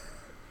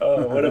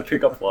 Oh, what a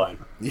pickup line.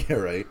 Yeah,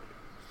 right.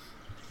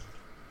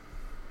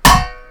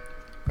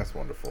 That's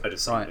wonderful. I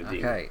just Right, a demon.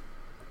 okay.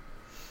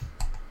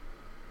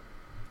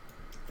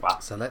 Wow.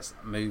 So let's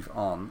move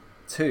on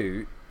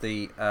to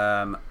the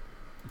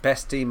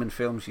best demon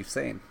films you've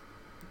seen.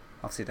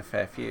 I've seen a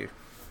fair few.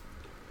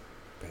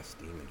 Best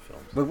demon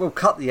films. We'll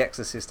cut The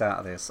Exorcist out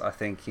of this. I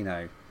think,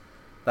 that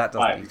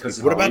doesn't need to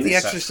be What about part The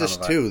of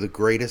Exorcist that 2, the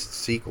greatest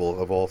sequel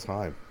of all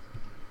time?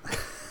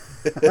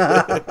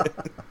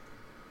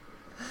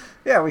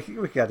 Yeah, we can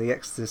go The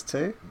Exorcist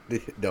 2.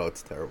 No,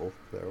 it's terrible.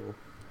 Terrible.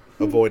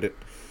 Avoid it.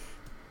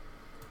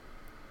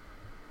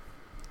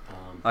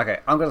 Okay,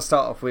 I'm going to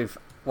start off with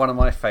one of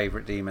my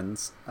favourite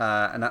demons,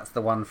 and that's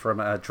the one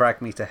from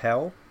Drag Me to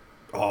Hell.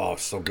 Oh,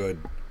 so good.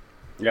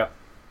 Yeah.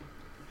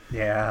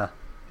 Yeah,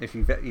 if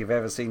you've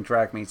ever seen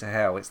Drag Me to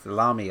Hell, it's the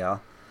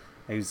Lamia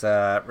who's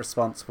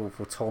responsible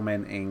for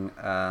tormenting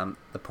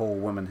the poor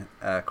woman,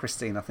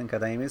 Christine, I think her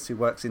name is, who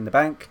works in the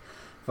bank,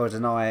 for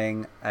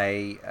denying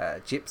a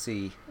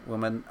gypsy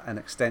woman an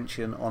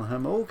extension on her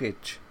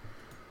mortgage.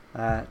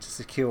 To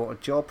secure a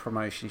job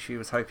promotion she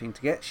was hoping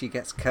to get. She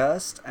gets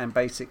cursed and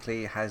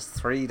basically has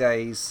 3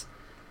 days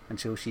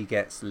until she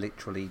gets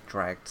literally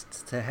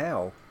dragged to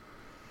hell.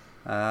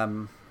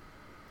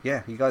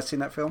 Yeah, you guys seen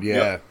that film? Yeah.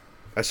 Yep.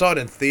 I saw it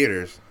in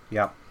theaters.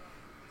 Yep.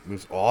 It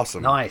was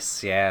awesome.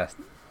 Nice, yeah.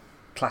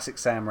 Classic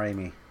Sam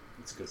Raimi.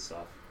 It's good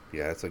stuff.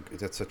 Yeah,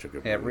 that's such a good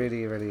movie. Yeah, it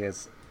really, really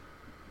is.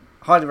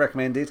 Highly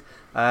recommended.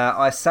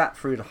 I sat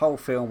through the whole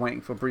film waiting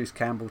for Bruce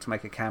Campbell to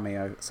make a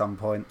cameo at some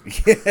point.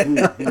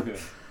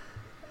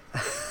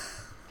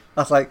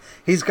 I was like,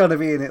 he's going to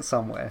be in it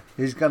somewhere.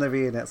 He's going to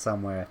be in it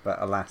somewhere.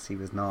 But alas, he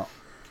was not.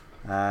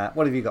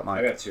 What have you got, Mike?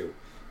 I got two.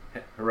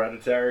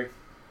 Hereditary,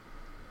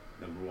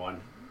 number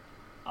one.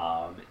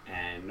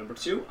 And number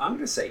two, I'm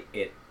going to say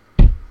It.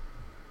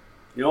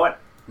 You know what?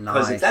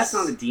 Because if that's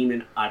not a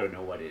demon, I don't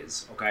know what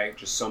is. Okay?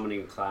 Just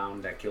summoning a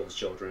clown that kills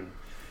children.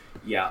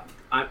 Yeah,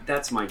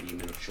 that's my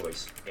demon of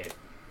choice. It.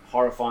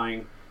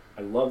 Horrifying.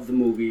 I love the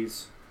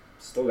movies.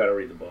 Still got to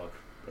read the book,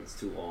 but it's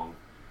too long.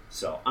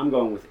 So I'm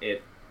going with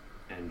It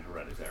and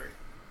Hereditary.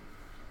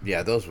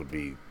 Yeah, those would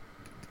be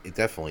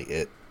definitely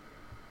It.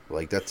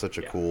 Like, that's such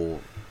a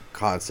cool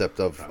concept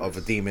of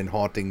a demon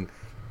haunting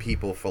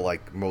people for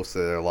like most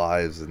of their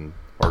lives, and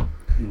or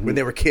when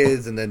they were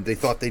kids, and then they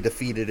thought they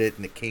defeated it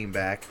and it came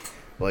back.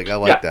 Like, I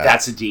like that.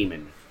 That's a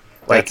demon.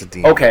 Like, that's a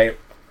demon. Okay,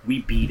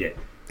 we beat it.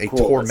 A cool.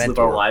 tormentor. Let's live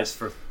our lives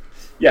for.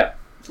 Yeah,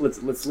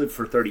 let's live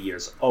for 30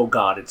 years. Oh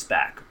God, it's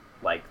back.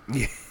 Like,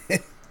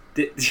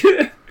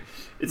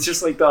 it's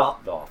just like the.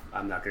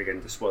 I'm not gonna get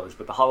into spoilers,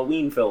 but the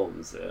Halloween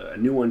films. A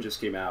new one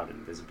just came out,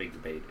 and there's a big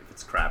debate if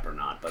it's crap or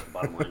not. But the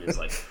bottom line is,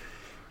 like,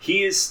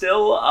 he is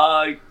still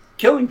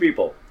killing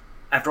people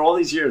after all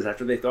these years.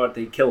 After they thought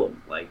they'd kill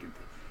him, like,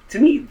 to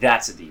me,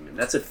 that's a demon.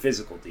 That's a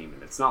physical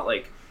demon. It's not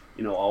like,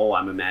 oh,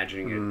 I'm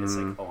imagining it. It's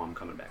like, oh, I'm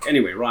coming back.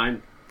 Anyway,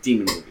 Ryan,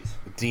 demon movies.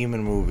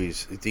 Demon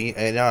movies.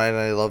 And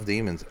I love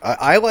demons.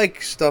 I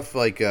like stuff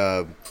like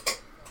an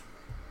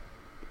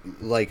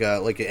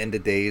End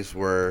of Days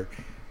where,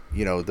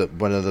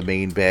 one of the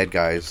main bad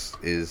guys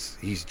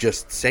he's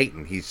just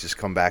Satan. He's just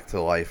come back to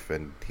life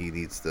and he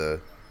needs to,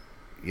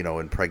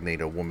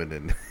 impregnate a woman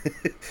and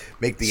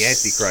make the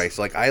Antichrist.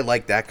 Like, I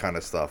like that kind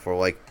of stuff. Or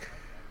like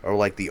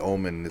The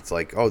Omen. It's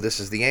like, oh, this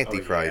is the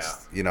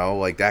Antichrist. Oh, yeah.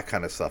 Like, that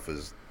kind of stuff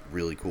is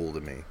really cool to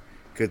me.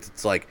 Because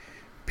it's like,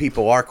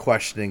 people are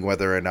questioning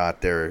whether or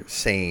not they're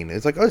sane.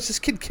 It's like, oh, is this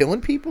kid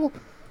killing people?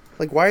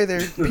 Like, why are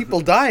there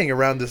people dying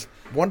around this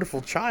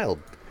wonderful child?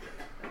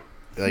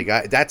 Like,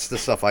 that's the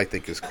stuff I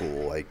think is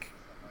cool. Like,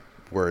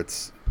 where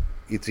it's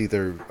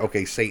either,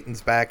 okay,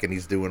 Satan's back and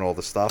he's doing all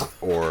the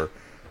stuff, or,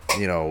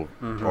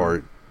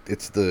 or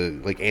it's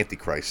the, like,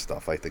 Antichrist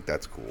stuff. I think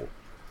that's cool.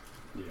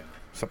 Yeah.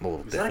 Something a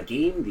little Was different. that a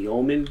game, The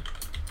Omen?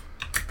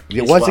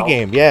 It was a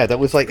game, yeah. It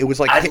was like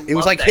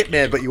Hitman,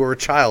 game. but you were a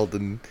child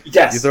and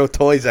Yes. you throw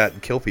toys at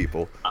and kill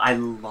people. I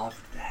loved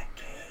that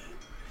game.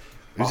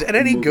 Was it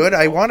any good?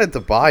 I wanted to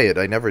buy it.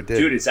 I never did.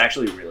 Dude, it's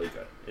actually really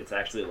good. It's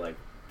actually like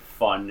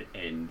fun,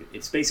 and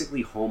it's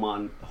basically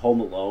Home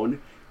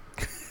Alone,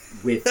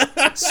 with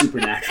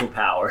supernatural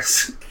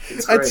powers.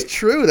 It's That's great.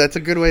 true. That's a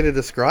good way to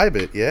describe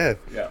it. Yeah.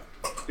 Yeah,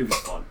 it was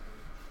fun.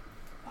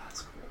 Oh,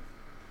 that's cool.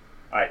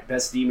 All right,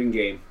 best demon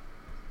game.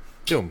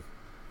 Doom.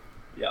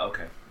 Yeah,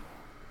 okay.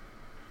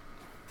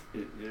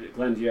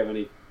 Glenn, do you have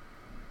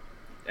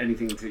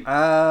anything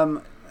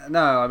to?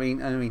 No, I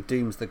mean,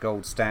 Doom's the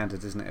gold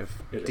standard, isn't it, of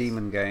It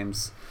demon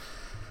games?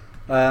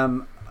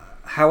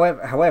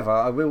 However,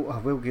 I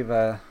will give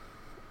a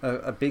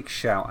big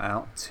shout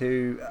out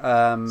to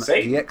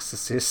Satan? The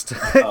Exorcist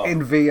Oh.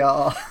 in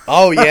VR.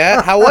 Oh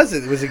yeah. How was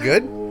it? Was it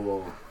good?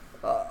 Oh,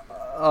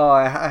 Oh,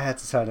 I had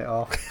to turn it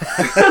off.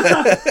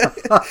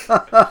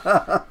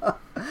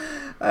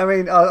 I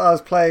mean, I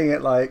was playing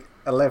it like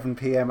 11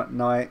 p.m. at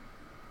night,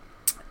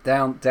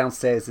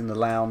 downstairs in the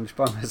lounge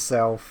by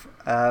myself,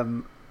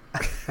 and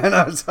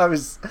I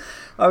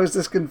was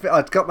just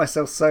I'd got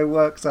myself so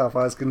worked up.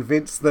 I was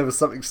convinced there was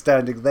something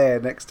standing there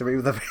next to me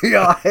with a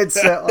VR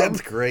headset on.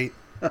 That's great.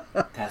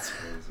 that's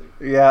crazy.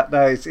 Yeah,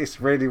 no, it's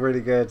really,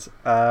 really good,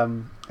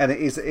 and it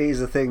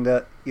is a thing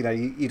that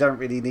you don't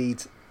really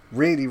need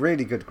really,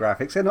 really good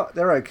graphics.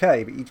 They're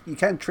okay, but you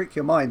can trick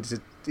your mind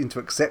into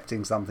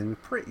accepting something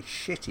with pretty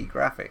shitty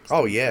graphics.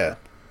 Oh yeah.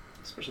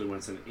 Especially when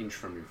it's an inch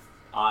from your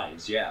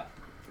eyes. Yeah,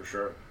 for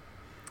sure.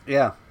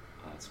 Yeah,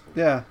 Oh, that's cool.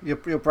 yeah,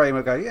 your brain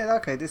will go, yeah,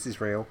 okay, this is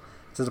real,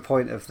 to the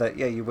point of that.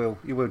 Yeah, you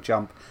will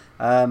jump.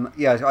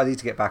 Yeah, I need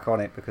to get back on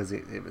it because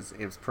it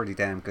was pretty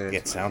damn good.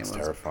 It sounds was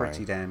terrifying.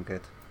 Pretty damn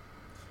good.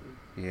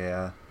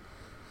 Yeah.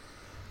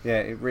 Yeah,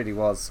 it really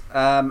was.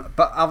 But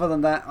other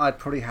than that, I'd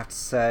probably have to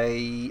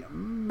say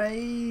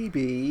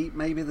maybe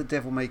the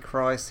Devil May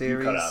Cry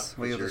series, cut out,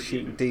 where you're 'cause you're a just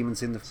shooting demon.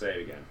 demons in the. Say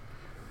it again.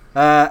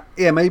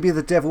 Yeah, maybe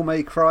the Devil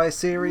May Cry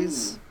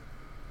series.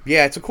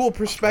 Yeah, it's a cool Where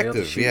you're perspective.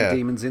 just shooting Yeah.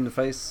 demons in the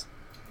face.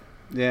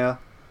 Yeah.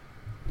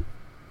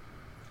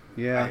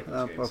 I Yeah, hate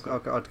those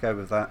games. I'd go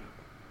with that.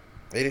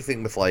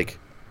 Anything with like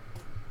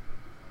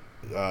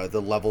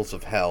the levels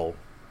of hell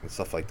and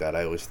stuff like that,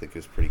 I always think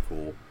is pretty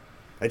cool.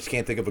 I just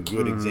can't think of a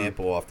good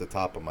example off the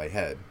top of my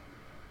head.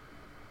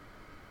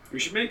 We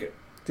should make it.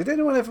 Did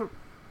anyone ever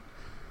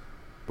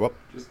Whoop.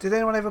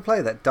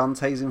 play that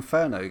Dante's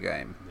Inferno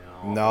game?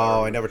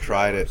 No, I never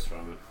tried it.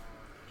 From it.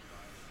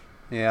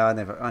 Yeah, I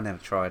never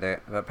tried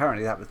it. But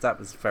apparently that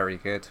was very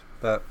good.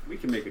 But We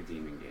can make a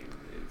demon game.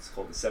 It's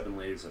called the 7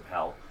 Layers of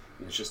Hell.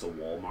 And it's just a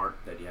Walmart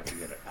that you have to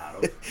get it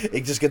out of.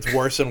 It just gets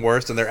worse and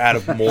worse, and they're out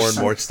of more and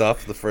more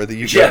stuff the further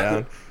you go Yeah.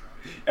 down.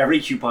 Every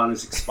coupon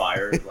is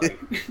expired. Like,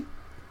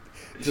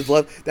 Just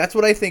love. That's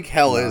what I think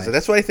hell is. Nice. And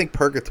that's what I think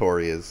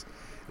purgatory is.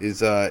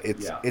 Yeah.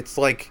 It's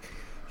like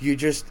you're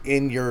just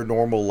in your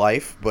normal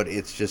life, but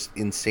it's just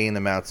insane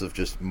amounts of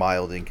just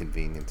mild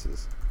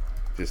inconveniences,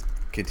 just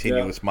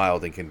continuous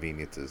mild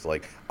inconveniences.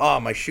 Like, oh,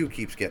 my shoe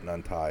keeps getting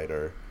untied,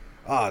 or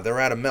they're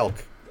out of milk.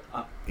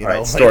 You all know,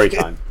 right, story like-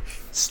 time.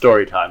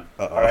 Story time.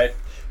 Uh-oh. All right.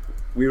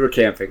 We were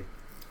camping,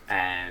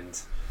 and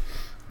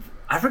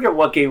I forget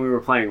what game we were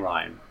playing,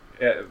 Ryan.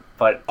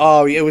 But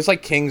Oh, it was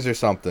like Kings or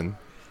something.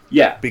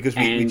 yeah, Because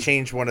we and-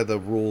 changed one of the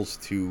rules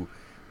to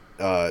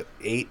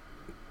 8.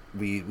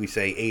 We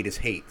say 8 is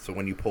hate. So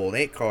when you pull an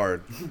 8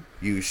 card,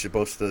 you're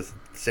supposed to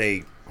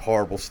say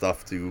horrible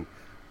stuff to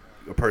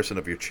a person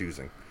of your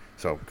choosing.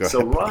 So go So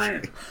ahead.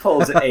 Ryan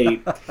pulls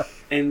 8,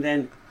 and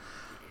then,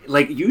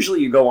 like,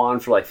 usually you go on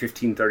for like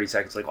 15, 30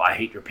 seconds, like, oh, I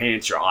hate your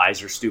pants, your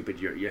eyes are stupid.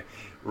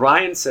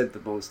 Ryan said the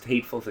most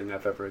hateful thing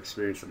I've ever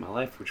experienced in my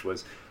life, which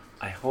was,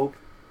 I hope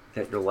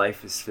that your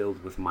life is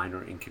filled with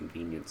minor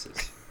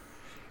inconveniences.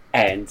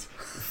 And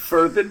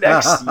for the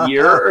next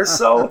year or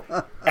so,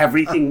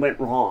 everything went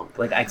wrong.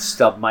 Like, I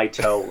stubbed my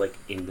toe, like,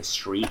 in the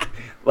street.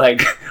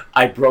 Like,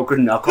 I broke a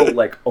knuckle,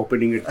 like,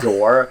 opening a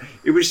door.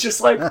 It was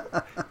just, like,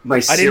 my I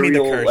cereal,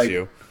 didn't mean to curse like,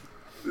 you.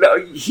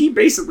 no, he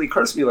basically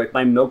cursed me, like,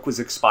 my milk was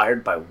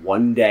expired by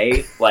 1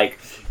 day. Like,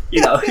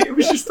 it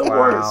was just the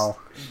wow.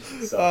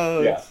 worst.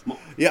 So, yeah.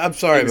 Yeah, I'm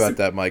sorry It was about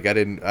that, Mike. I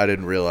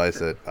didn't realize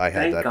that I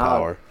had Thank that God.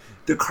 power.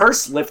 The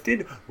curse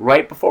lifted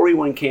right before we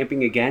went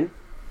camping again.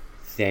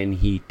 Then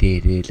he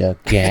did it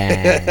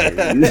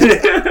again.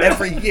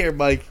 Every year,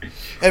 Mike.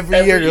 Every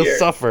Every year you'll year.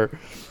 suffer.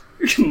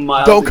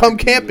 Mild Don't come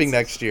camping inconveniences.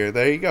 next year.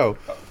 There you go.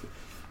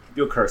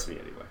 You'll curse me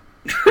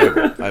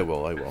anyway. I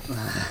will.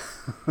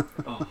 Oh,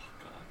 God.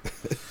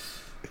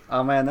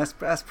 Oh man,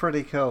 that's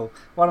pretty cool.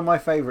 One of my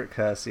favourite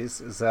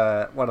curses is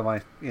one of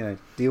my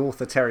the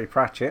author Terry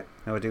Pratchett,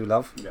 who I do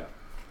love, Yeah.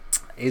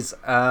 is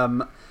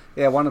one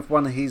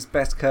of his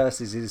best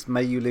curses is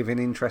 "May you live in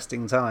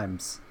interesting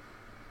times."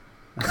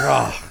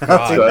 Oh,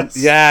 Good.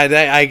 yeah,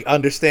 I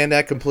understand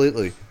that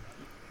completely.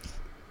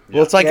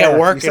 Well, it's like Yeah, at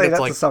work, you say and it's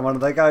that like, to someone,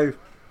 and they go,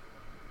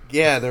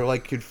 yeah, they're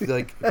like,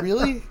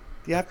 really? Do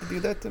you have to do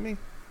that to me?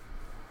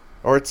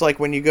 Or it's like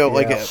when you go,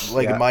 Yeah.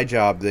 in my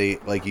job, they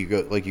if you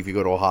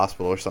go to a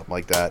hospital or something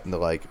like that, and they're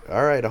like,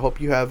 all right, I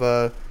hope you have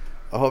a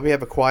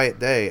quiet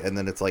day, and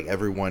then it's like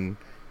everyone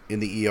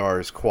in the ER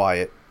is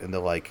quiet, and they're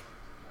like,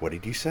 what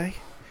did you say?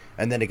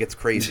 And then it gets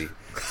crazy.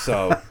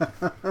 So,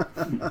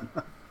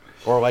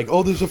 or like,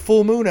 oh, there's a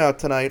full moon out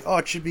tonight. Oh,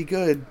 it should be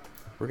good.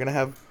 We're gonna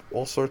have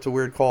all sorts of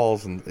weird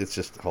calls, and it's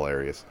just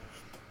hilarious.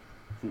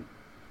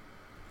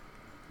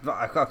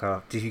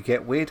 Did you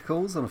get weird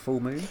calls on a full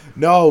moon?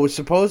 No,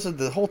 supposed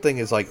the whole thing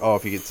is like, oh,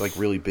 if you get like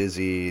really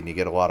busy and you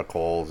get a lot of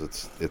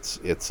calls,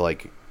 it's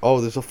like,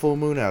 oh, there's a full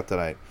moon out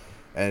tonight,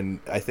 and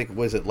I think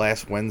was it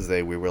last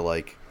Wednesday we were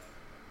like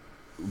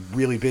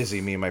really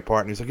busy, me and my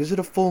partner. He's like, is it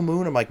a full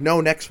moon? I'm like,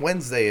 no, next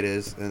Wednesday it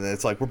is, and then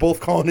it's like we're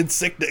both calling in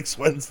sick next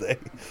Wednesday.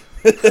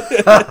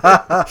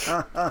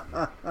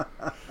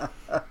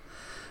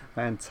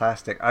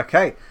 Fantastic.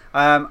 Okay,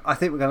 I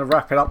think we're going to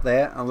wrap it up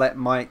there and let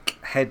Mike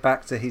head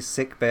back to his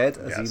sick bed,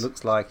 as he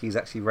looks like he's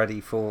actually ready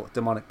for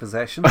demonic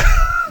possession.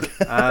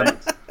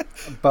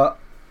 But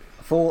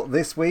for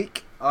this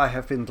week, I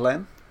have been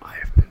Glenn. I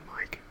have been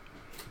Mike.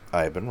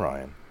 I have been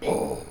Ryan.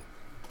 Oh.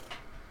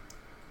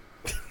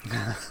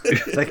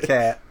 Take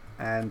care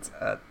and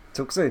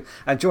talk soon.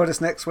 And join us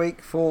next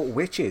week for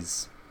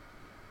Witches.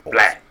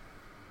 Blah.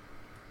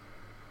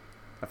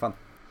 Have fun.